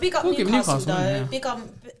 No, but big up Newcastle though. Yeah. Big up.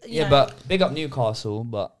 But big up Newcastle,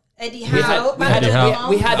 but. Eddie Howe.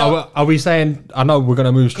 Are we saying? I know we're going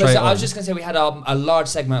to move straight. I was just going to say we had a large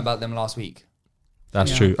segment about them last week.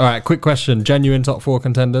 That's true. All right, quick question: genuine top 4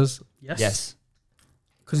 contenders? Yes.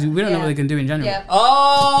 Because we don't know what they can do in January. Yeah.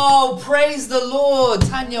 Oh, praise the Lord,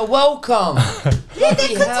 Tanya! Welcome. Yeah, they're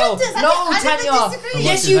contenders. No, Tanya.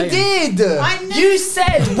 Yes, you did. You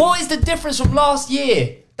said, "What is the difference from last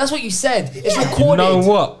year?" That's what you said. It's recorded. You know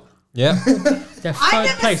what? Yeah. They're third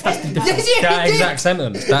place. That's the difference. That exact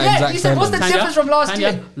sentence. You said, what's the difference from last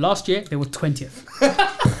year? Last year, they were 20th.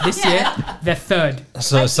 This year, they're 3rd.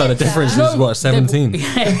 So the difference is what, 17?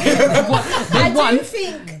 I do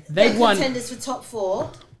think they're contenders for top 4.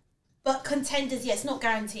 But contenders, yes, not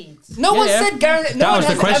guaranteed. No one said guaranteed. That was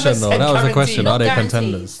the question, though. That was the question. Are they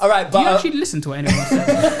contenders? All right, Do you but actually listen to what anyone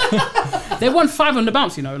says? They won 5 on the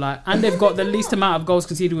bounce, you know, like, and they've got the least amount of goals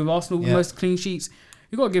conceded with Arsenal, most clean sheets.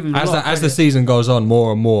 You got to give them as the season goes on,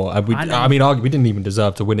 more and more. I mean, we didn't even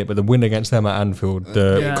deserve to win it, but the win against them at Anfield,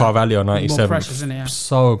 the Carvalho 97, more precious, isn't it? Yeah.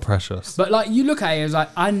 So precious. But like you look at it, it's like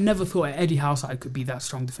I never thought Eddie Howe side could be that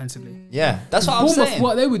strong defensively. Yeah, that's what I'm saying.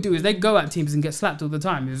 What they would do is they go at teams and get slapped all the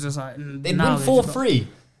time. It was just like they'd win 4-3.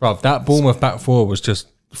 Bro, that Bournemouth back four was just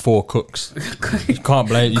 4 cooks. You can't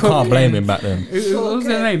blame him back then. What was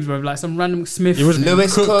their names, bro? Like some random Smith. It was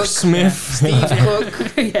Lewis Cook, Smith, Steve Cook,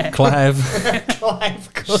 Clive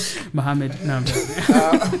Cook, Mohammed. No.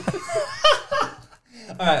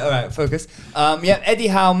 All right, focus. Eddie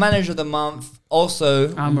Howe, manager of the month.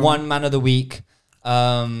 Also, won man of the week.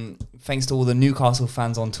 Thanks to all the Newcastle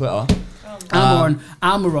fans on Twitter.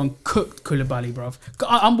 Almiron cooked Koulibaly, bruv.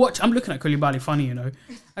 I'm looking at Koulibaly funny, you know.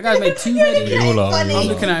 That guy made too many. I'm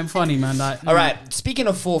looking at him funny, man. Like, all right, speaking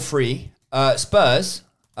of 4-3, Spurs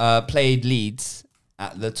played Leeds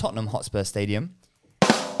at the Tottenham Hotspur Stadium.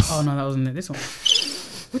 Oh no, that wasn't it. This one.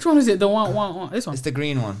 Which one is it? The one. This one. It's the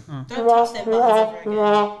green one. Don't touch them buttons ever again.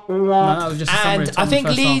 No, that was just a summary And of I think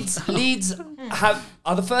first Leeds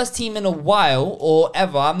are the first team in a while or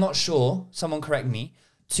ever, I'm not sure, someone correct me,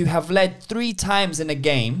 to have led 3 times in a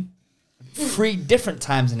game, 3 different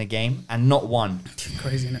times in a game, and not won.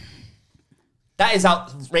 Crazy, isn't it? That is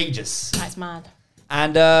outrageous. That's mad.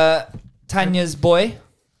 And Tanya's boy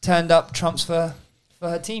turned up trumps for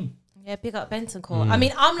her team. Yeah, big up Bentancur. I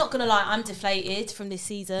mean, I'm not going to lie, I'm deflated from this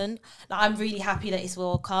season. Like, I'm really happy that it's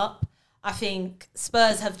World Cup. I think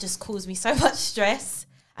Spurs have just caused me so much stress.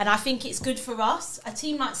 And I think it's good for us. A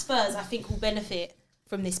team like Spurs, I think, will benefit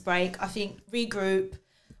from this break. I think regroup.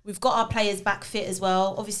 We've got our players back fit as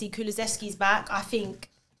well. Obviously, Kulusevski's back. I think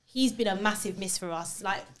he's been a massive miss for us.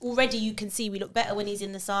 Like, already you can see we look better when he's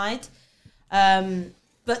in the side.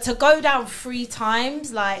 But to go down 3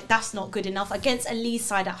 times, like, that's not good enough. Against a Leeds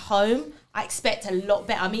side at home, I expect a lot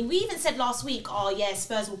better. I mean, we even said last week,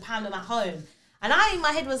 Spurs will pound them at home. And I, in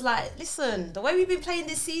my head, was like, listen, the way we've been playing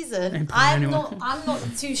this season, I'm not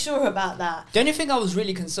too sure about that. The only thing I was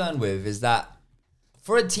really concerned with is that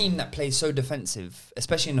for a team that plays so defensive,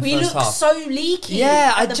 especially in the first half. We look so leaky.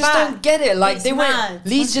 Yeah, I just don't get it. Like,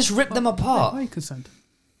 Leeds just ripped them apart. Why are you concerned?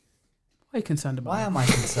 Why are you concerned about Why am I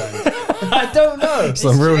concerned? I don't know.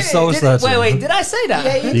 Some real soul searching. Wait, did I say that?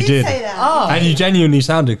 Yeah, you did say that. Oh. And you genuinely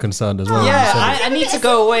sounded concerned as well. Yeah, I need to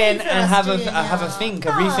go away and have a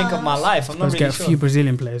rethink of my life. I'm not really get sure. a few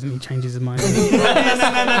Brazilian players and he changes his mind.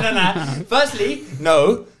 No. Firstly,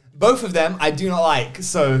 no. Both of them I do not like.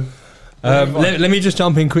 So let me just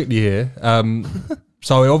jump in quickly here.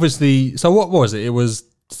 So what was it? It was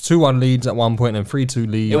 2-1 Leeds at one point and 3-2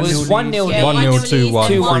 Leeds. It was 1-0 Leeds. 1-0,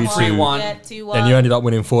 2-1, 3-2. Yeah, 2-1. Then you ended up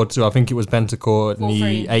winning 4-2. I think it was Bentancur in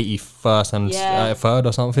the 81st and 3rd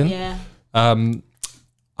or something. Yeah. I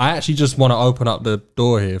actually just want to open up the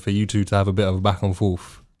door here for you two to have a bit of a back and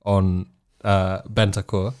forth on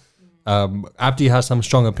Bentancur. Abdi has some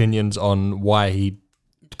strong opinions on why he.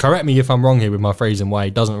 Correct me if I'm wrong here with my phrasing. Why he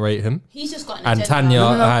doesn't rate him. He's just got an and agenda.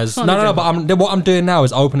 Tanya has no. But what I'm doing now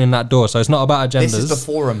is opening that door. So it's not about agendas.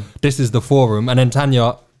 This is the forum. And then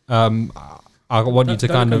Tanya, I want you to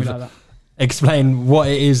kind of explain what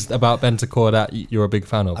it is about Bentancur that you're a big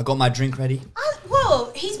fan of. I got my drink ready.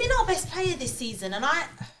 Well, he's been our best player this season, and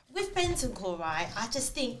with Bentancur, right, I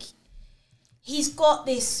just think he's got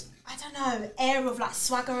this, I don't know, air of like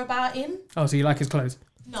swagger about him. Oh, so you like his clothes?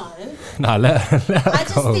 No. Nah, let I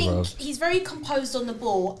just go, think bro. he's very composed on the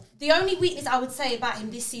ball. The only weakness I would say about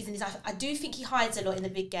him this season is I do think he hides a lot in the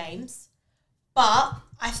big games. But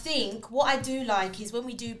I think what I do like is when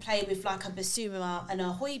we do play with like a Basuma and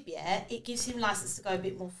a Højbjerg, it gives him license to go a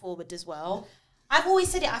bit more forward as well. I've always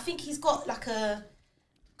said it. I think he's got like a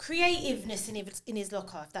creativeness in his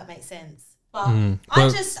locker, if that makes sense. But I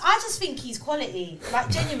just think he's quality, like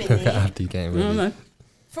genuinely. Abdi game, really. No.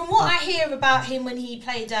 From what I hear about him when he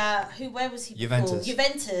played, where was he Juventus. before?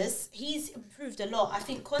 Juventus. He's improved a lot. I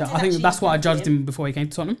think Conte. I think that's what I judged him before he came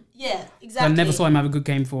to Tottenham. Yeah, exactly. I never saw him have a good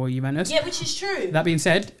game for Juventus. Yeah, which is true. That being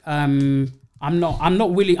said, I'm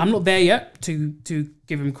not there yet to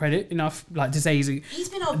give him credit enough, like to say he's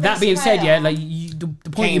been our that best being said, player. yeah, like the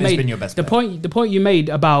point Kane you has made, been your best the point you made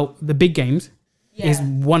about the big games is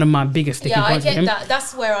one of my biggest sticking points for him. That.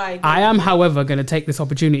 That's where I agree. I am, however, going to take this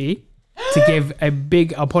opportunity to give a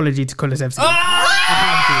big apology to Kulusevski. I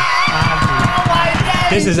have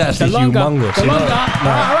to. This is actually humongous.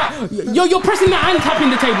 Right. You're pressing that and tapping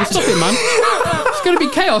the table. Stop it, man. It's going to be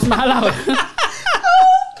chaos, man. Allow it. Oh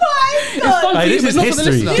my God. fun for you, This but is not for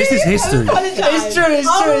the history. listeners. This is history. It's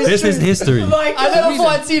true. This is history. I never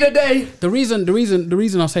thought I'd see the day. The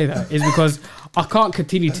reason I say that is because I can't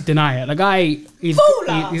continue to deny it. The guy is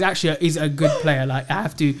he's actually he's a good player. Like I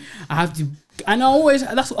have to, and I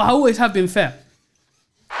always have been fair.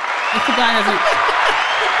 If the guy hasn't,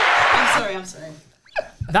 I'm sorry.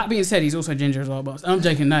 that being said, he's also ginger as well. But I'm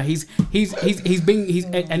joking. No, he's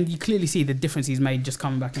and you clearly see the difference he's made just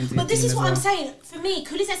coming back into. But the this team is as what well. I'm saying. For me,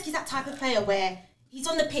 Kulusevski's that type of player where he's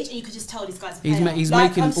on the pitch and you could just tell this guy's a player. He's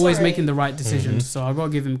Like, making I'm sorry. making the right decisions. So I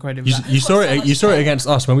gotta give him credit. For that. You saw it. You saw it against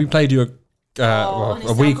us when we played you a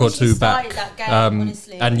honestly, week I or wish two he back, started that game,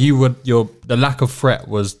 honestly. and the lack of threat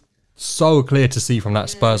was so clear to see from that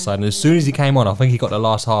Spurs side. And as soon as he came on, I think he got the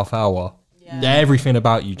last half hour. Everything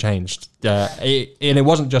about you changed. And it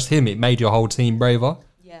wasn't just him; it made your whole team braver.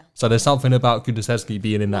 Yeah. So there's something about Kulusevski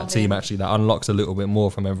being in that team actually that unlocks a little bit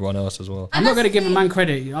more from everyone else as well. I'm not going to give a man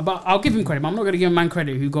credit, but I'll give him credit. But I'm not going to give a man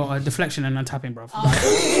credit who got a deflection and a tapping, bro.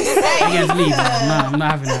 Against Leeds. No, I'm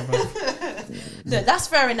not having that, bro. Look, that's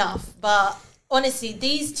fair enough. But honestly,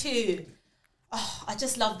 these two, I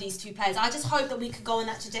just love these two players. I just hope that we could go on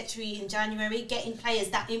that trajectory in January, getting players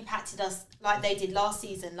that impacted us like they did last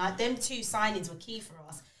season. Like them two signings were key for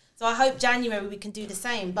us. So I hope January we can do the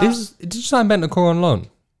same. But Did you sign Bentancur on loan?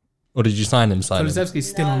 Or did you sign him? Kulusevski's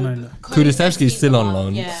still on loan, though. Kulusevski's still on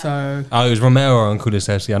loan. Yeah. So Oh, it was Romero and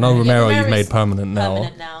Kulusevski. I know Romero you've made permanent now.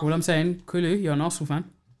 all I'm saying, Kulu, you're an Arsenal fan.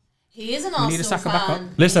 He is an We need a Arsenal Saka backup.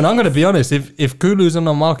 fan. Listen, I'm going to be honest. If Kulu's on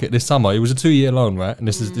the market this summer, it was a 2-year loan, right? And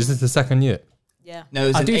this is the second year. Yeah. No,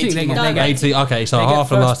 it's I an do think they 18 get- month. they get- 80, okay, so They half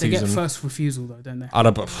get of last they season. get first refusal, though, don't they?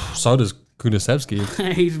 But so does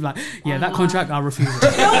Kulusevski. He's like, yeah, that contract, I'll refuse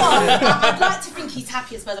it. You know what? I'd like to think he's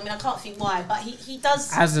happy at Spurs. I mean, I can't think why, but he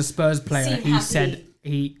does. As a Spurs player, Seem he happy. said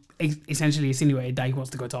he essentially insinuated that he wants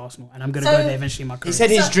to go to Arsenal, and I'm going to So- go there eventually in my career. He said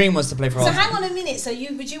his dream was to play for So Arsenal. hang on a minute. So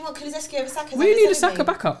would you want Kulusevski over Saka? We need a Saka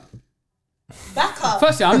backup. Backup.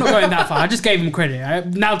 Firstly, I'm not going that far. I just gave him credit.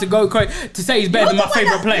 Now to say he's better than my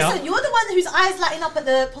favourite player. Listen, you're the one whose eyes lighting up at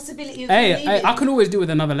the possibility of Hey, leaving. I can always do with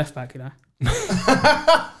another left back, you know.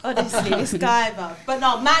 Honestly, this guy, bro. But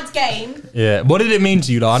no, mad game. Yeah. What did it mean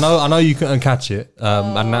to you, though? I know you couldn't catch it,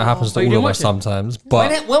 and that happens to But you all didn't of watch us it? sometimes.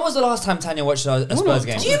 But When was the last time Tanya watched a Spurs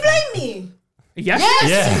game? Do you blame me? Yes.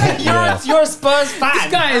 yeah, You're a Spurs fan.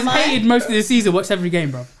 This guy has Am I? hated most of the season. Watched every game,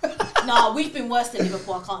 bro. No, we've been worse than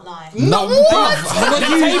Liverpool. I can't lie.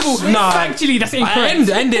 no, Actually, that's incorrect.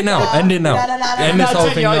 End it now. End it now. End this whole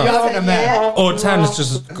thing You're now. having a mare. Or Tan's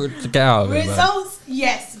just to get out of it, man. Results,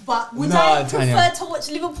 yes, but would No, I Tanya. prefer to watch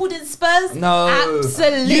Liverpool than Spurs? No.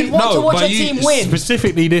 Absolutely. You'd want to watch but a team win.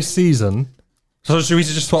 Specifically this season. So should we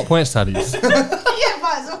just swap points, Taddies? Yeah,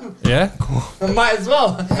 might as well. Yeah? Cool. Might as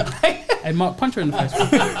well. Hey, Mark, punch her in the face. No,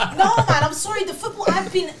 man, I'm sorry. The football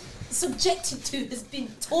I've been subjected to has been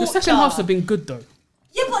torture. The second halves have been good, though.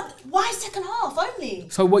 Yeah, but why second half only?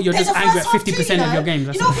 So what, you're There's just a angry at first half 50% too, of your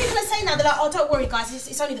games? You know what people are saying now? They're like, oh, don't worry, guys.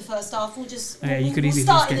 It's only the first half. We'll just Yeah, you we'll, could we'll easily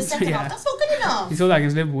start in lose the games. second Yeah. half. That's not good enough. You saw that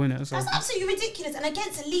against Liverpool, innit? So. That's absolutely ridiculous. And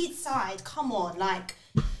against a Leeds side, come on, like,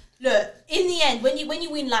 look. In the end, when you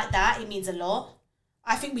win like that, it means a lot.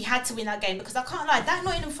 I think we had to win that game because I can't lie. That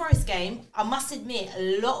Nottingham Forest game, I must admit,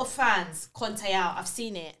 a lot of fans, Conte out. I've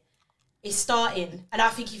seen it. It's starting, and I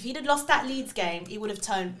think if he'd have lost that Leeds game, it would have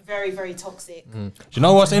turned very, very toxic. Do you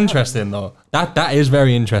know what's interesting though? That is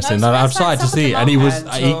very interesting. No, I've Spurs started to fans see, up and he was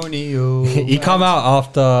Antonio. he come out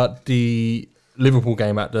after the Liverpool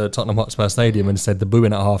game at the Tottenham Hotspur Stadium and said the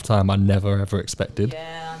booing at half time I never ever expected.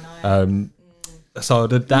 Yeah, I know. So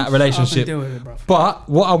that relationship. Deal with it, bro. But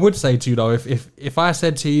what I would say to you though, if I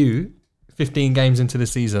said to you, 15 games into the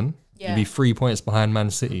season, Yeah. you'd be 3 points behind Man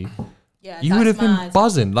City. Yeah, You would have that's been mad.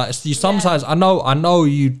 buzzing. Like you sometimes, I know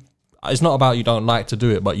you. It's not about you don't like to do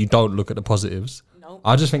it, but you don't look at the positives. Nope.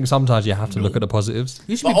 I just think sometimes you have to look at the positives.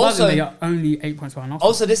 You should But be buzzing also- that you're only 8 points behind Arsenal.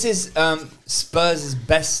 Also, this is Spurs'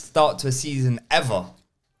 best start to a season ever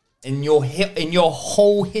in your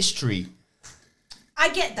whole history. I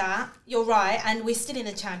get that. You're right, and we're still in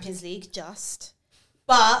the Champions League,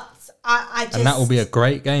 but I just And that will be a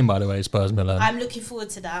great game, by the way, Spurs Milan. I'm looking forward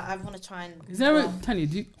to that. I want to try and. Is there Tanya,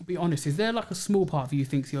 be honest, is there like a small part of you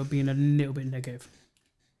thinks you're being a little bit negative?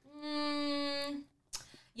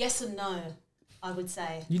 Yes and no, I would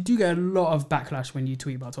say. You do get a lot of backlash when you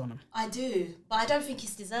tweet about Tottenham. I do, but I don't think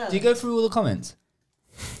it's deserved. Do you go through all the comments?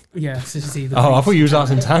 Yeah, see the I thought you was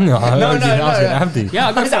asking Tanya. I heard you asking Abdi. Yeah,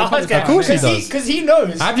 I got Of course he does. Because he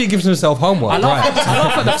knows. Abdi gives himself homework. I laugh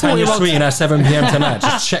at the Tanya's 40-year-old. tweeting at 7 p.m. tonight.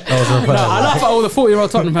 Just check those replies. I laugh at all the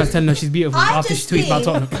 40-year-old Tottenham fans telling her she's beautiful I after she just tweets about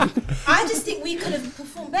think- Tottenham. I just think we could have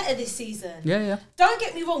performed better this season. Yeah. Don't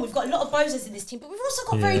get me wrong, we've got a lot of bozos in this team, but we've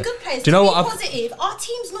also got very good players. Do you know To what be I've- positive, our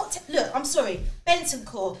team's not... look, I'm sorry.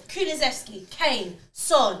 Bentancur, Kulusevski, Kane,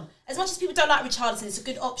 Son. As much as people don't like Richarlison, it's a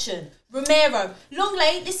good option. Romero.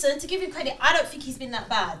 Longley, listen, to give him credit, I don't think he's been that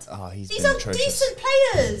bad. These These been are atrocious. decent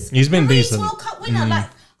players. He's been Maurice, decent. World Cup winner. Like,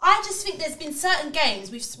 I just think there's been certain games,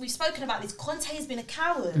 we've spoken about this, Conte has been a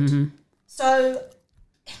coward. So...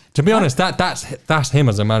 To be honest, that's him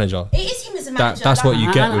as a manager. It is him as a manager. That's what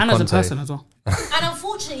you get with and Conte. as a person as well. And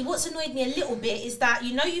unfortunately, what's annoyed me a little bit is that,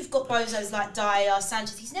 you know, you've got bozos like Dyer,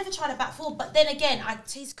 Sanchez. He's never tried to back forward. But then again,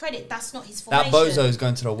 to his credit, that's not his formation. That bozo is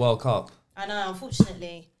going to the World Cup. I know,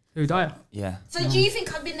 unfortunately. Who Dyer? Yeah. So do you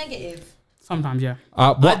think I've been negative? Sometimes, yeah.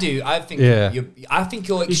 I do. I think. Yeah. I think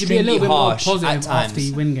you're You should be a extremely little bit more harsh positive at times. after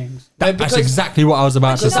you win games. No, That's exactly what I was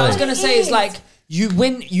about to Because I was say. going to say is like you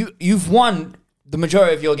win. You've won the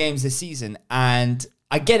majority of your games this season, and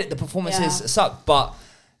I get it. The performances suck, but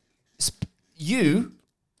you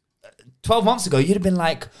 12 months ago, you'd have been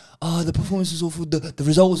like, oh, the performance was awful, the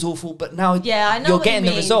result was awful, but now I know you're what getting you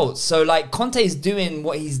the mean. results. So, like, Conte is doing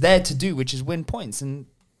what he's there to do, which is win points, and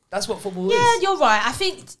that's what football is. Yeah, you're right. I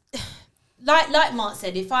think, like Mark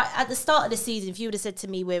said, if I at the start of the season, if you would have said to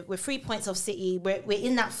me, we're 3 points off City, we're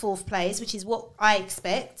in that 4th place, which is what I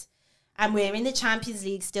expect, and we're in the Champions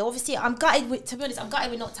League still. Obviously, I'm gutted. To be honest, I'm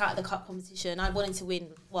gutted we're knocked out of the cup competition. I wanted to win.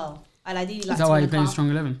 Well, I'd ideally like Is to that why win he the played a cup. strong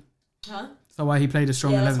 11? Huh? Is that why he played a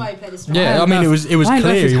strong Yeah, 11? that's why he played a strong. Yeah, I mean, it was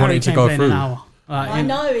clear he wanted to go through. I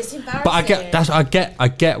know, it's embarrassing. But I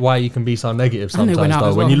get why you can be so negative And they went sometimes out though.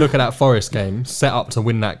 as When well. you look at that Forest game, set up to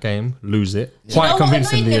win that game, lose it quite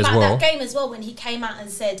convincingly as about well. that game as well, when he came out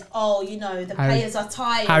and said, "Oh, you know, the players are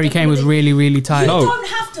tired." Harry Kane was really, really tired. You No. don't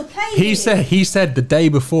have to play. He said the day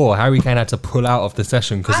before Harry Kane had to pull out of the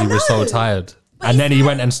session because I he was so know. tired. But And then he said-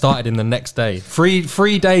 went and started in the next day.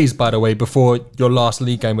 Three days, by the way, before your last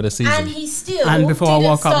league game of the season. And he still And before I didn't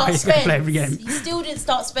woke up, start he's gonna play Spence. every game. He still didn't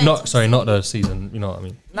start Spence. Not the season. You know what I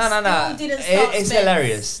mean? No. Still didn't start It's Spence.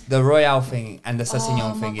 hilarious. The Royale thing and the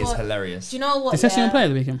Sessegnon Oh thing my is God. hilarious. Do you know what? Did Sessegnon play at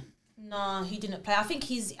the weekend? No, he didn't play. I think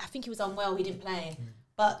he was unwell. He didn't play.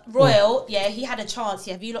 But Royal, he had a chance.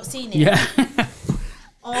 Yeah, have you not seen it? Yeah.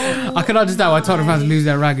 Oh, I can understand why Tottenham fans lose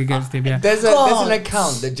their rag against him, yeah. There's God. an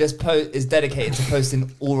account that just is dedicated to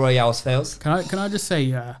posting all Royale's fails. Can I just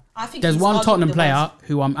say, I think there's he's one arguably Tottenham the player worst.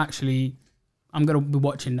 who I'm going to be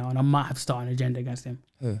watching now, and I might have started an agenda against him.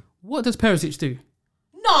 Who? What does Perisic do?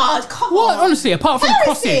 No, come What? on. Honestly, apart from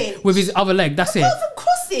cross Perisic? it with his other leg, that's it. Apart from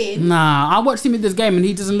crossing. Nah, I watched him in this game and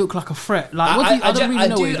he doesn't look like a threat. Like, what do you, I don't really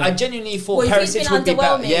know what he I does. genuinely thought Well, he's Perisic been would be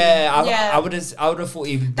better. underwhelming. Yeah, Yeah. I would have thought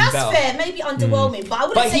he would be That's better. fair. Maybe underwhelming, but I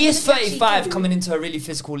wouldn't But say he is anything actually 35 do. coming into a really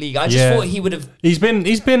physical league. I just Yeah. thought he would have. He's been okay.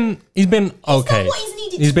 what he's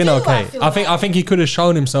needed He's to been do, okay. I feel I think he could have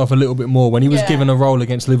shown himself a little bit more when he was Yeah. given a role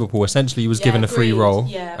against Liverpool. Essentially, he was Yeah, given a free agreed. role,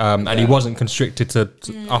 Yeah. and he wasn't constricted to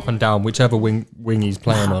up and down whichever wing he's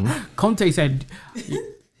playing on. Conte said,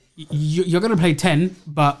 you're going to play 10,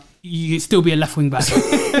 but you still be a left wing back.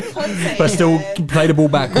 Conte, But still yeah. play the ball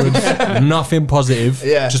backwards. Nothing positive.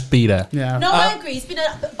 Yeah. Just be there. Yeah. No, I agree. It's been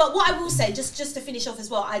but what I will say, just to finish off as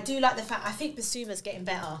well, I do like the fact I think Basuma's getting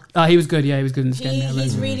better. He was good. Yeah, he was good in this game. Yeah,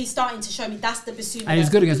 He's really. really starting to show me that's the Basuma. And he was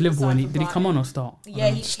good against that's Liverpool. And aside did he from come on Brighton. or start? Yeah,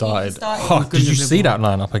 he Started. started. Oh, Good did you against see that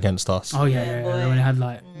Liverpool. lineup against us? Oh, yeah, Yeah, yeah. boy. When he had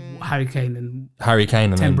like Harry Kane and Harry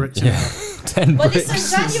Kane and 10 then, bricks. Yeah, 10 But bricks.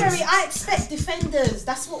 listen, January, I expect defenders.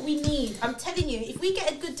 That's what we need. I'm telling you, if we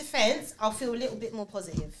get a good defence, I'll feel a little bit more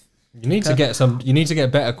positive. You need to get You need to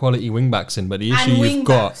get better quality wing backs in. But the issue wing you've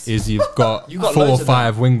got backs. is you've got You got 4 or loads of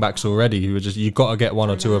 5 wing backs already. Who are just you've got to get 1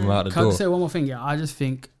 or 2 of them out the Can I door. say one more thing? Yeah, I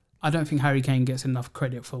don't think Harry Kane gets enough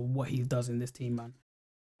credit for what he does in this team, man.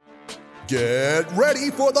 Get ready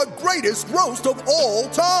for the greatest roast of all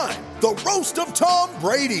time. The Roast of Tom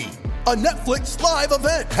Brady. A Netflix live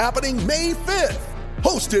event happening May 5th.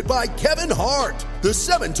 Hosted by Kevin Hart. The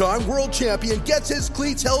 7-time world champion gets his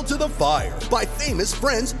cleats held to the fire by famous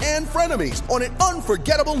friends and frenemies on an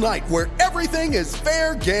unforgettable night where everything is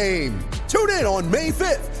fair game. Tune in on May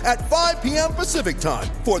 5th at 5 p.m. Pacific time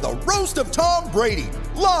for the Roast of Tom Brady.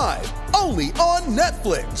 Live only on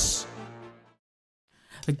Netflix.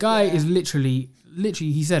 The guy is literally,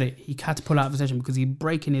 he said it. He had to pull out of the session because he's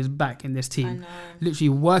breaking his back in this team. Literally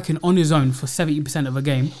working on his own for 70% of a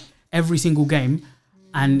game, every single game,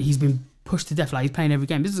 and he's been pushed to death. Like, he's playing every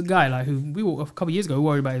game. This is a guy like who a couple of years ago we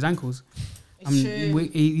worried about his ankles.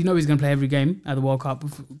 You know he's going to play every game at the World Cup.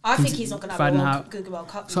 I think he's not going to have a good World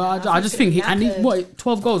Cup. So I just think he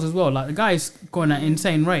 12 goals as well. Like the guy's going at an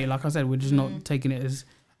insane rate. Like I said, we're just not taking it as.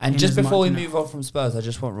 And just before we move on from Spurs, I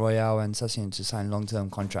just want Royale and Sessegnon to sign long-term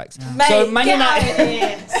contracts. Mate, so Man get United. out of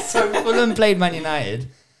here. So Fulham played Man United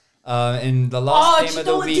in the last game of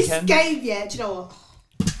the weekend. This game, do you know what?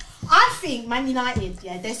 I think Man United,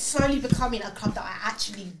 they're slowly becoming a club that I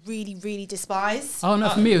actually really, really despise. Oh no,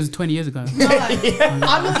 for me it was 20 years ago. No,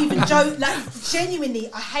 I'm not even joking. Like genuinely,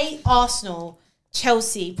 I hate Arsenal,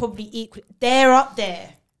 Chelsea, probably equal. They're up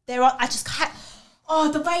there. I just can't. Oh,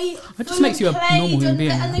 the way it just makes you a normal human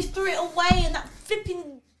being. And they threw it away, and that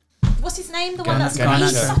flipping. What's his name? The one that's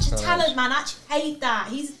he's such a talent, man. I actually hate that.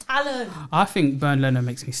 He's a talent. I think Bernd Leno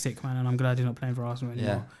makes me sick, man, and I'm glad he's not playing for Arsenal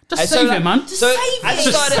anymore. Yeah. Just save it, man. Just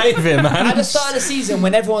save it, man. At the start of the season,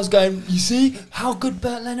 when everyone's going, you see how good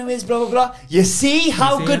Bernd Leno is, blah, blah, blah. You see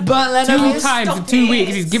how good Bernd Leno is? 2 times in 2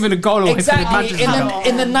 weeks, he's given a goal away. Exactly,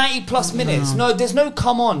 in the 90 plus minutes. No, there's no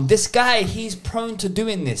come on. This guy, he's prone to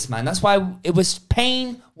doing this, man. That's why it was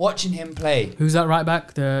pain watching him play. Who's that right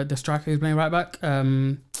back? The striker who's playing right back?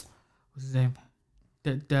 What's his name?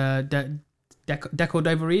 Deco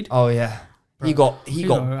David. Oh yeah, he got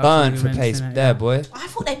burned for pace there, boy. I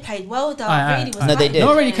thought they played well though. No, they did. No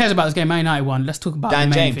one really cares about this game. Man United won. Let's talk about Dan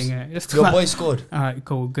the main James. thing. Your boy scored. All right,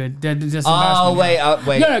 cool, good.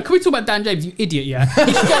 Wait. No, can we talk about Dan James? You idiot, yeah.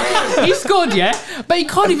 He scored, yeah, but he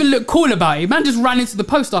can't even look cool about it. Man just ran into the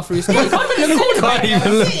post after he scored. He can't even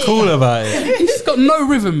look cool about it. He's just got no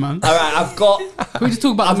rhythm, man. All right, Can we just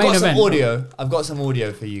talk about the main event? I've got some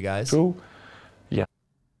audio for you guys. True. Yeah.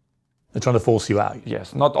 They're trying to force you out.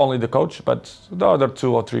 Yes, not only the coach, but the other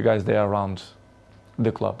 2 or 3 guys there around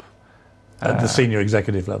the club. At the senior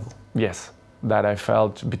executive level? Yes, that I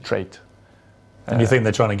felt betrayed. And you think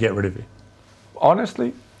they're trying to get rid of you?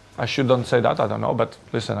 Honestly, I shouldn't say that, I don't know, but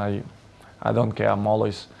listen, I don't care,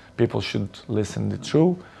 people should listen the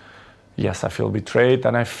truth. Yes, I feel betrayed,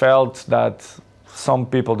 and I felt that some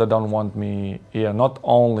people that don't want me here, not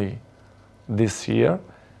only this year,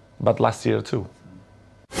 but last year too.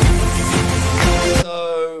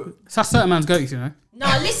 So it's that certain man's goat, you know. No,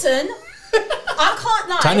 listen. I can't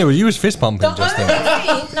lie. Tanya, you was fist pumping just then.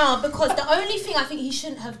 Because the only thing I think he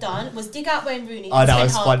shouldn't have done was dig out Wayne Rooney. Oh, that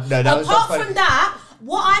was fun. No, that was Apart fun. from that,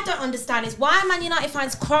 what I don't understand is why are Man United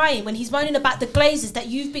fans crying when he's moaning about the Glazers that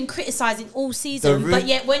you've been criticising all season, but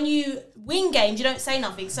yet when you win games, you don't say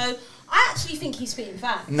nothing. So I actually think he's spitting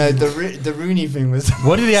facts. No, the Rooney thing was.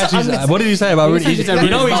 What did he actually say? What did he say about Rooney? You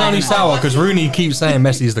know he's only sour because Rooney keeps saying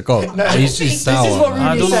Messi's the goal. No, he's just sour. This is what Rooney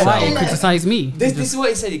I don't know said. why he criticised me. This is what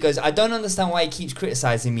he said. He goes, I don't understand why he keeps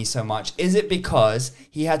criticising me so much. Is it because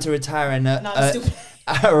he had to retire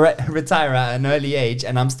retire at an early age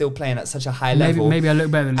and I'm still playing at such a high level? Maybe I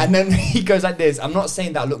look better than him. And then he goes like this, I'm not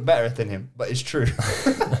saying that I look better than him, but it's true.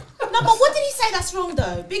 No, but what did he say that's wrong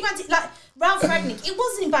though? Big man, like Ralph Rangnick, it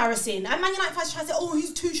was embarrassing. And Man United fans try to say, "Oh,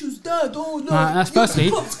 he's Tuchel's dad." Oh no, that's firstly,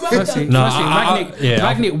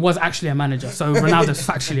 Rangnick was actually a manager, so Ronaldo's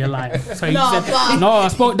factually a liar. So he said, "No, I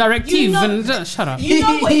spoke directive and shut up." You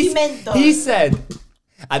know what he meant though. He said,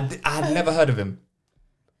 I had never heard of him.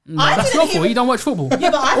 No, that's your fault. You don't watch football. Yeah,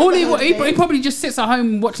 but he probably just sits at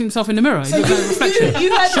home watching himself in the mirror. So He's got a reflection,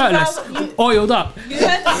 you heard shirtless, oiled up. You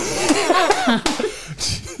heard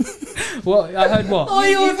What? I heard what? Oh,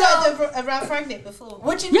 you heard Ralph Rangnick before.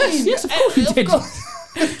 What do you mean? Yes, of course you did.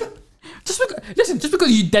 Just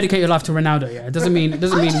because you dedicate your life to Ronaldo, yeah, it doesn't mean we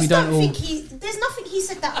don't all. There's nothing he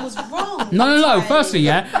said that was wrong. No. Firstly,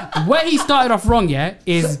 yeah, where he started off wrong, yeah,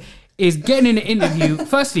 is getting in an interview.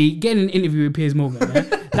 Firstly, getting an interview with Piers Morgan. Yeah?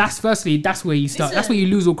 That's where you start. That's where you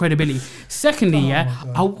lose all credibility. Secondly,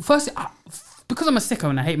 because I'm a sicko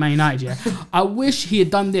and I hate Man United, yeah, I wish he had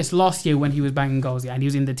done this last year when he was banging goals, yeah, and he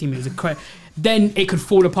was in the team. Then it could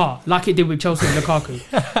fall apart like it did with Chelsea and Lukaku.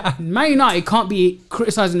 Man United can't be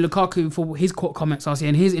criticising Lukaku for his court comments last year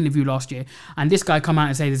and his interview last year, and this guy come out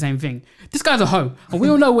and say the same thing. This guy's a hoe, and we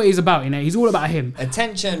all know what he's about. You know, he's all about him.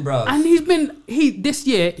 Attention, bro. And this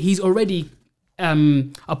year he's already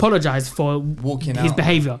apologised for walking his out.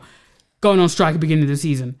 behaviour, going on strike at the beginning of the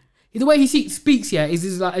season. The way he speaks, yeah,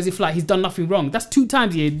 is like, as if like he's done nothing wrong. That's 2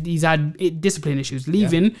 times he's had discipline issues,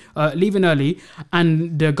 leaving early,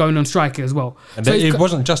 and going on strike as well. And so it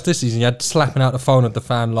wasn't just this season. You had slapping out the phone at the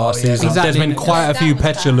fan last season. Exactly. There's been quite a few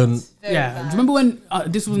petulant. Yeah, do you remember when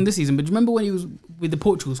this wasn't this season? But do you remember when he was with the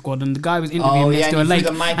Portugal squad and the guy was interviewing next to a lake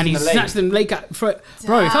and he snatched the lake out? Bro, if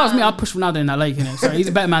that was me, I'd push Ronaldo in that lake, innit? So he's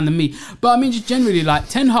a better man than me. But I mean, just generally, like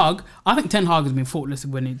Ten Hag, I think Ten Hag has been faultless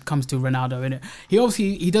when it comes to Ronaldo, innit?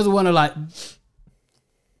 He doesn't want to like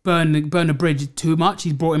burn a bridge too much.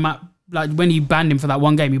 He's brought him like when he banned him for that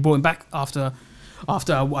one game, he brought him back after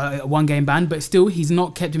a 1 game ban, but still he's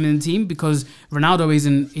not kept him in the team because Ronaldo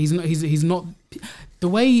he's not the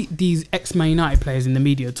way these ex-Man United players in the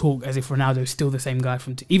media talk as if Ronaldo is still the same guy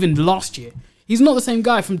from even last year. He's not the same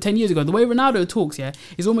guy from 10 years ago. The way Ronaldo talks,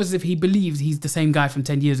 is almost as if he believes he's the same guy from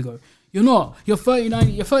 10 years ago. You're not. You're 39.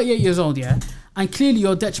 You're 38 years old, and clearly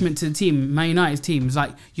you're a detriment to the team, Man United's team. It's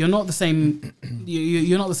like you're not the same.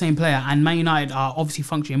 You're not the same player, and Man United are obviously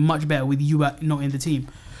functioning much better with you not in the team.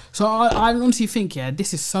 So I honestly think,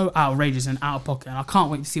 this is so outrageous and out of pocket, and I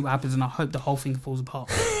can't wait to see what happens, and I hope the whole thing falls apart.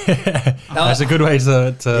 That's a good way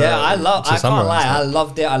to I can't lie. that. I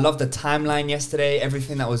loved it. I loved the timeline yesterday,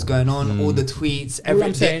 everything that was going on, all the tweets, All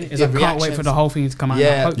I'm saying is I can't wait for the whole thing to come out.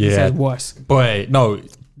 I hope he says worse. Boy, no,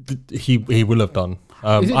 he will have done.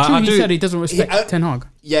 Is it true he said he doesn't respect Ten Hag?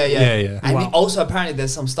 Yeah. And also apparently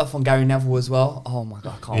there's some stuff on Gary Neville as well. Oh my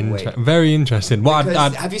god, I can't wait. Very interesting.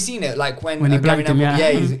 Have you seen it? Like when he Gary blanked him,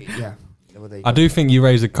 Neville, I do think you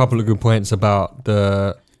raised a couple of good points about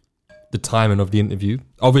the timing of the interview.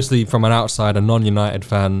 Obviously, from an outside, a non-United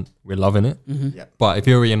fan, we're loving it. But if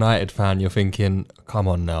you're a United fan, you're thinking, come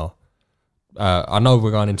on now. I know we're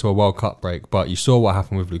going into a World Cup break, but you saw what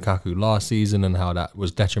happened with Lukaku last season and how that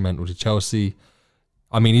was detrimental to Chelsea.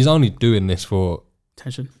 I mean, he's only doing this for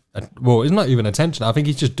attention. Well, it's not even attention. I think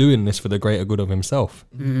he's just doing this for the greater good of himself.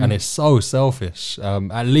 And it's so selfish.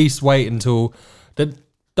 At least wait until...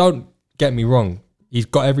 Don't get me wrong. He's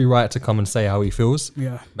got every right to come and say how he feels.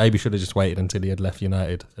 Yeah. Maybe should have just waited until he had left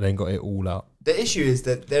United and then got it all out. The issue is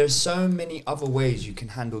that there's so many other ways you can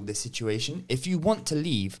handle this situation. If you want to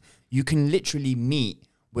leave, you can literally meet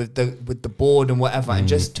with the board and whatever and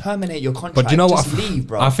just terminate your contract. But do you know what? Just leave,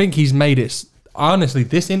 bro. I think he's made it... Honestly,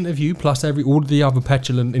 this interview plus all the other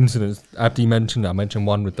petulant incidents Abdi mentioned, I mentioned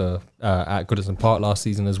one with the at Goodison Park last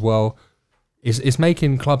season as well. It's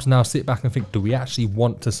making clubs now sit back and think, do we actually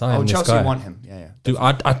want to sign this Chelsea guy? Want him. Yeah.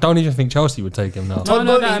 I don't even think Chelsea would take him now. Todd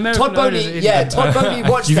Bowley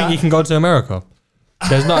watched Do you that. think he can go to America?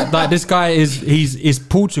 There's not like this guy is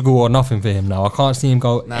Portugal or nothing for him now. I can't see him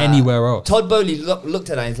go anywhere else. Todd Bowley looked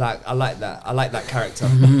at that and he's like, I like that character.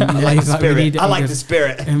 I like the spirit. I like the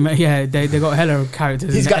spirit. Yeah, they got hella of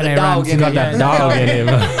characters. He's got the dog in him. Got that dog in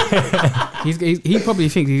him. He probably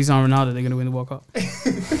thinks if he's on Ronaldo, they're going to win the World Cup.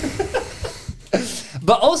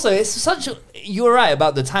 But also, you're right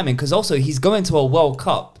about the timing because also he's going to a World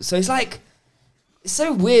Cup, so it's like it's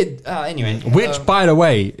so weird. Anyway, which by the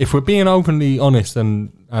way, if we're being openly honest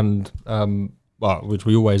and which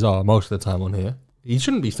we always are most of the time on here, he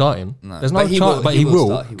shouldn't be starting. No. There's no chance, but he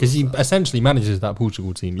will because he essentially manages that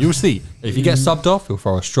Portugal team. You'll see if he gets subbed off, he'll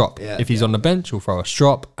throw a strop. If he's on the bench, he'll throw a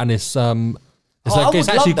strop, and it's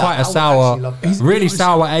actually quite a sour, really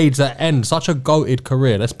sour age that ends such a goated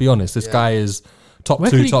career. Let's be honest, this guy is top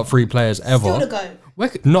 2, top 3 players ever. Still the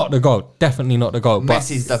GOAT. Not the GOAT, definitely not the GOAT. But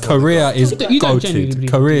Messi's the career is You don't genuinely goated.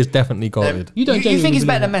 believe Career is definitely goated. You think he's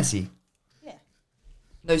better than Messi? Yeah.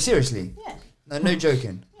 No, seriously. Yeah. No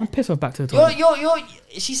joking. I'm pissed off back to the toilet.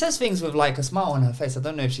 She says things with like a smile on her face. I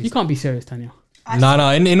don't know if she's. You can't be serious, Tanya.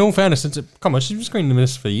 No. In all fairness, come on, she's been screening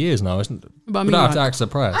this for years now, isn't it? But I mean, we don't have like- to act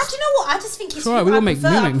surprised. Do you know what? I just think it's alright, we all make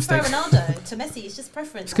mistakes. Ronaldo to Messi. It's just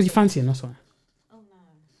preference. It's because you fancy him, that's why.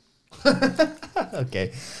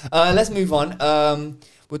 Okay, let's move on.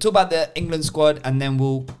 We'll talk about the England squad and then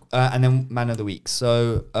and then man of the week.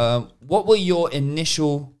 So, what were your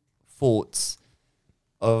initial thoughts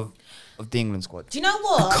of the England squad? Do you know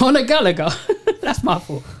what? Conor Gallagher. That's my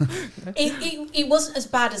fault. It wasn't as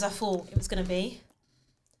bad as I thought it was going to be.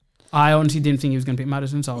 I honestly didn't think he was going to pick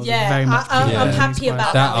Madison, so I was very much. I'm happy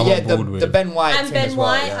about that. I'm on board with. The Ben White And thing Ben as well,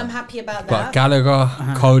 White, yeah. I'm happy about But that.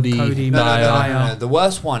 Gallagher, Cody, No. The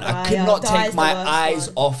worst one. I could Dyer. not Dyer's take the my worst eyes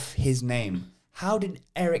one. off his name. How did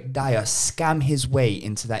Eric Dyer scam his way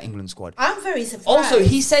into that England squad? I'm very surprised. Also,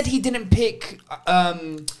 he said he didn't pick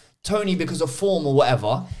Tony because of form or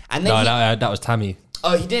whatever, and then that was Tammy.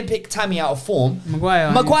 he didn't pick Tammy out of form.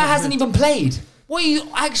 Maguire hasn't even played. What are you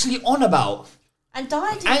actually on about? And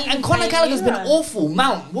Dyer didn't even And Conor play Gallagher's been Euro. awful.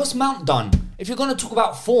 What's Mount done? If you're going to talk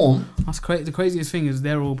about form, That's crazy. The craziest thing is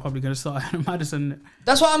they're all probably going to start Madison.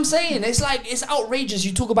 that's what I'm saying. It's like, it's outrageous.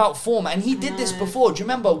 You talk about form, and he did this before. Do you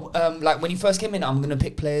remember, like when he first came in, I'm going to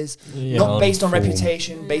pick players not based on form.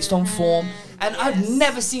 reputation, based on form, and I've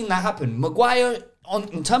never seen that happen. Maguire,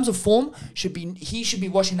 in terms of form, he should be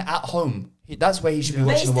watching at home. That's where he should be But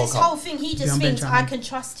watching it's the World this Cup. whole thing. He just on thinks bench, I can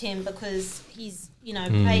trust him because he's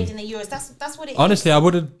played in the Euros. That's what it is. Honestly,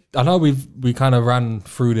 I know we kind of ran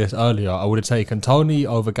through this earlier. I would have taken Tony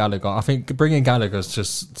over Gallagher. I think bringing Gallagher is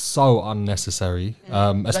just so unnecessary,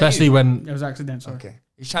 especially when It was accidental. Okay,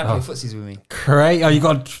 he's trying to play footsies with me. Craig. Oh, you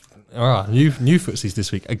got All right, new footsies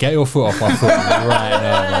this week. Get your foot off my foot right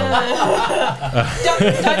now.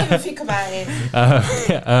 Don't even think about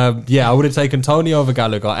it. Yeah, I would have taken Tony over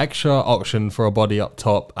Gallagher. Extra option for a body up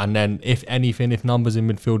top, and then if anything, if numbers in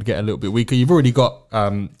midfield get a little bit weaker, you've already got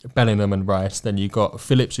Bellingham and Rice. Then you've got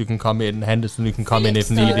Phillips who can come in, Henderson who can come in if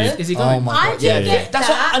needed. Is he going? Oh my god! Yeah. That's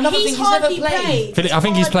another thing he's never played. I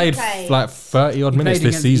think he's played like 30 odd minutes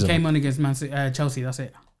this season. He came on against Chelsea. That's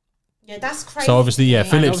it. Yeah, that's crazy. So obviously, yeah,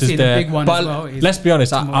 Phillips is there. But let's be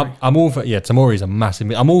honest, I'm all for Tomori's a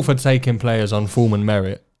massive. I'm all for taking players on form and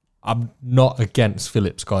merit. I'm not against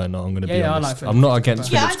Phillips going on. I'm going to be honest. I'm not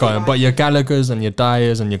against Phillips going, but your Gallaghers and your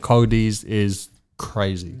Dyers and your Codys is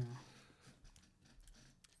crazy.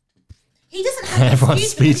 He doesn't have Everyone's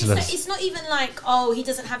speechless. It's not even like, oh, he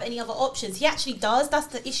doesn't have any other options. He actually does. That's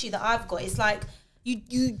the issue that I've got. It's like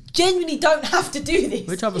you genuinely don't have to do this.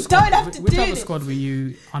 Which other squad were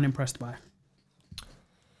you unimpressed by?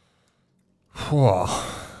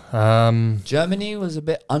 Germany was a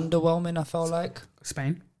bit underwhelming, I felt like.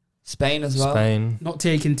 Spain as well. Not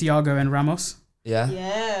taking Thiago and Ramos.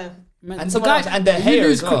 Yeah. Man, and some guys, and De Gea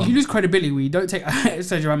as well. You lose credibility when you don't take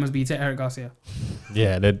Sergio Ramos, but you take Eric Garcia.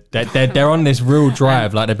 Yeah, they're on this real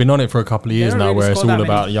drive. Like they've been on it for a couple of years now, where it's all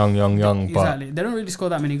about young. Exactly. But They don't really score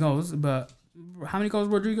that many goals, but how many goals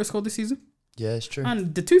Rodrigo scored this season? Yeah, it's true.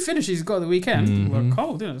 And the 2 finishes he got the weekend were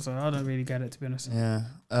cold, didn't it? So I don't really get it, to be honest. Yeah,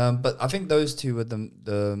 but I think those two were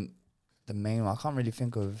the main one. I can't really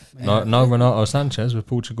think of. No, Renato Sanchez with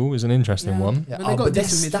Portugal is an interesting one. Yeah. But they're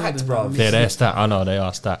stacked, bro. Yeah, they're stacked. I know they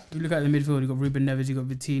are stacked. You look at the midfield. You got Ruben Neves. You got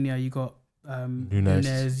Vitinha. You got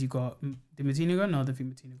Nunez. You got did Vitinha go? No, I don't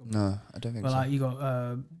think Vitinha go. No, I don't think so. But like you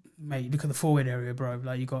got mate, look at the forward area, bro.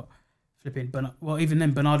 Like you got flipping. Even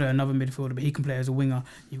then, Bernardo, another midfielder, but he can play as a winger.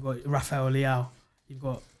 You've got Rafael Leao. You've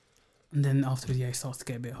got. And then afterwards, it starts to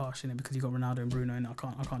get a bit harsh in it because you got Ronaldo and Bruno, and I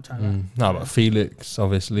can't chat that. No, but Felix,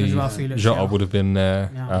 obviously, Jota would have been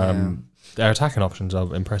there. Yeah. Their attacking options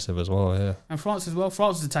are impressive as well. Yeah, and France as well.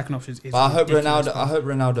 France's attacking options is. But I hope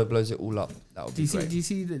Ronaldo blows it all up. That would be great. Do you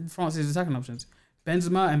see France's attacking options?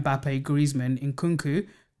 Benzema, Mbappe, Griezmann, Nkunku,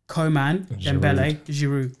 Coman, Dembele,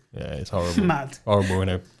 Giroud. Yeah, it's horrible. Mad. Horrible in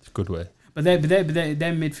a good way. But their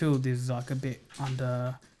midfield is like a bit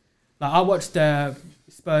under. Like I watched the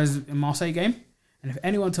Spurs in Marseille game, and if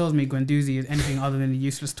anyone tells me Guendouzi is anything other than a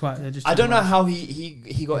useless twat, they're just. I don't know how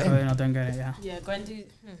he got in. I don't get it. Yeah. Yeah, Guendouzi.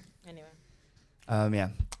 Anyway. Yeah.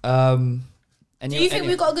 Do you think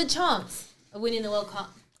we've got a good chance of winning the World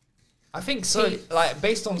Cup? I think so. Like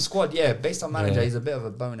based on squad, based on manager, he's a bit of a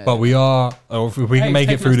bonehead. But we are, if we can make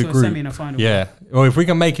it through the group, or if we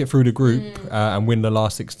can make it through the group and win the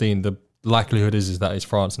last 16, the likelihood is that it's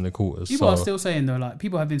France in the quarters. People are still saying though, like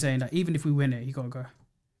people have been saying that even if we win it, you gotta go.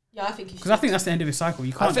 Yeah, I think because I think that's the end of his cycle.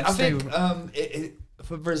 You can't. I think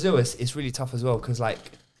for Brazil, it's really tough as well because like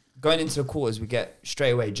going into the quarters, we get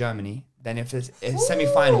straight away Germany. Then if it's a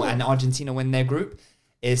semi-final and Argentina win their group,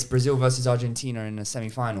 it's Brazil versus Argentina in a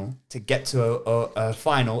semi-final to get to a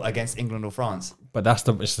final against England or France. But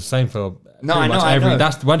it's the same for I know.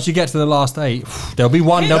 That's once you get to the last 8, there'll be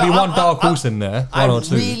one dark horse in there. One or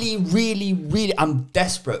two. Really, I'm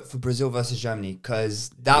desperate for Brazil versus Germany because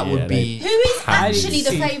that would be. Who is actually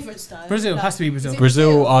the favourites though? Brazil has to be Brazil.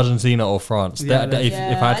 Brazil, Argentina, or France. If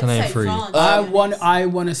I had to name 3, I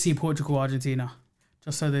want to see Portugal, Argentina,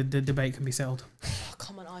 just so the debate can be settled.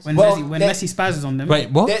 Come on, Argentina. When Messi spazzes on them.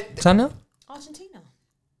 Wait, what? Tanya? Argentina.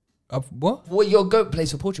 What? What your GOAT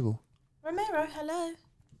plays for Portugal? Romero, hello.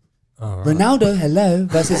 Right. Ronaldo, hello,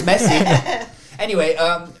 versus Messi. Anyway,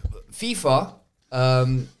 FIFA,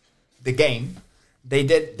 the game, they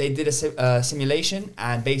did a simulation,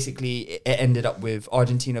 and basically it ended up with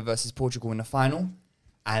Argentina versus Portugal in the final,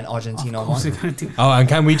 and Argentina won. And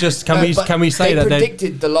can we say that they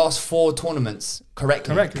predicted the last 4 tournaments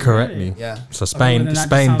correctly? Correctly. Yeah. So Spain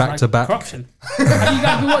back to back. Corruption. Have you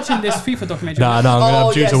guys been watching this FIFA documentary? No,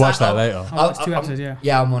 I'm due to watch that later. I'll watch 2 episodes. Yeah.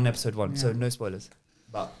 Yeah, I'm on episode 1, so no spoilers.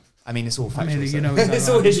 But I mean, it's all factual. It's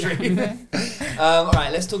all history. All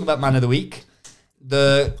right, let's talk about Man of the Week.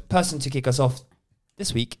 The person to kick us off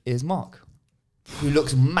this week is Mark, who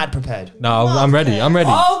looks mad prepared. No, I'm ready.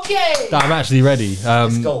 Okay. No, I'm actually ready.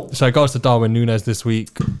 Let's go. So it goes to Darwin Núñez this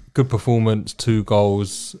week. Good performance, 2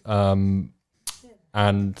 goals.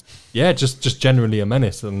 And yeah, just generally a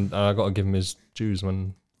menace. And I got to give him his dues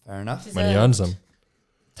when he earns them.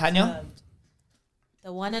 Tanya?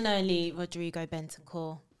 The one and only Rodrigo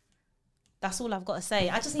Bentancur. That's all I've got to say.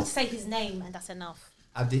 I just need to say his name and that's enough.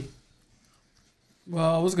 Abdi?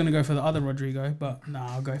 Well, I was going to go for the other Rodrigo, but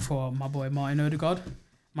I'll go for my boy Martin Odegaard,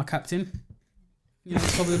 my captain. You know,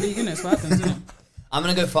 top of the league, isn't it? That's what happens, isn't it? I'm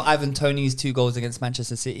going to go for Ivan Toney's 2 goals against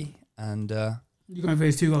Manchester City. And You're going for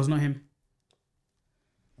his 2 goals, not him.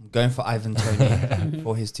 I'm going for Ivan Toney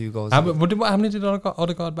for his 2 goals. How many did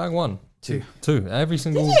Odegaard bag? 1? 2. 2.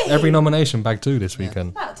 Every nomination bagged 2 this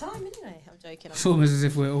weekend. About time, anyway. I'm joking. It's almost as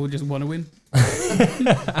if we all just want to win.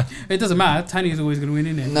 It doesn't matter. Tiny's always going to win,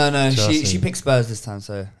 isn't it? No. She picked Spurs this time,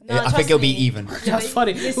 so I think it'll be even. That's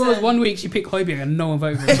funny. It was 1 week she picked Højbjerg and no one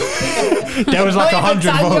voted for him. There was like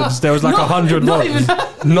 100 votes. There was like 100 votes.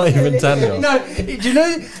 Not even Tanya. No, do you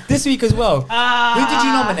know this week as well? Who did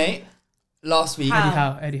you nominate last week?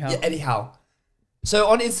 Eddie Howe. Yeah, Eddie Howe. So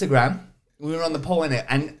on Instagram, we were on the poll in it,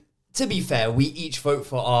 and to be fair, we each vote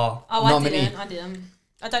for our nominee. I didn't.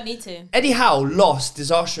 I don't need to. Eddie Howe lost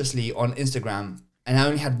disastrously on Instagram, and I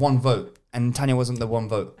only had 1 vote, and Tanya wasn't the 1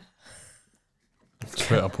 vote.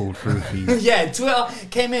 Twitter pulled through for you. Yeah, Twitter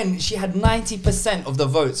came in. She had 90% of the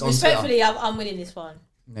votes on Twitter. Respectfully, I'm winning this one.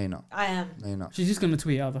 No, you're not. I am. No, you're not. She's just going to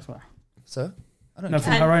tweet out, that's why. So? I don't know.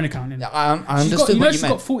 From her own account. Yeah, I understood what you she's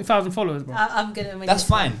meant. got 40,000 followers, bro. I'm going to win That's this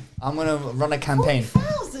fine. I'm going to run a campaign.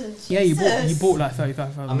 40,000? Yeah, you bought like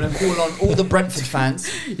 35,000. I'm going to call on all the Brentford fans.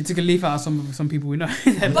 You took a leaf out of some people we know.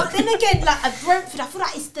 But then again, like at Brentford, I feel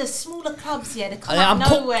like it's the smaller clubs here. They come out of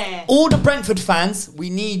nowhere. All the Brentford fans, we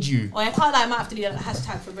need you. Oh, I can't lie. I might have to do a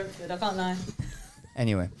hashtag for Brentford. I can't lie.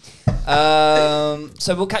 Anyway,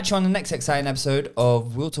 so we'll catch you on the next exciting episode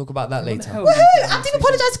of We'll Talk About That later. Woohoo! I didn't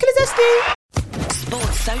apologise to Kulizeski.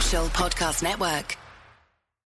 Sports Social Podcast Network.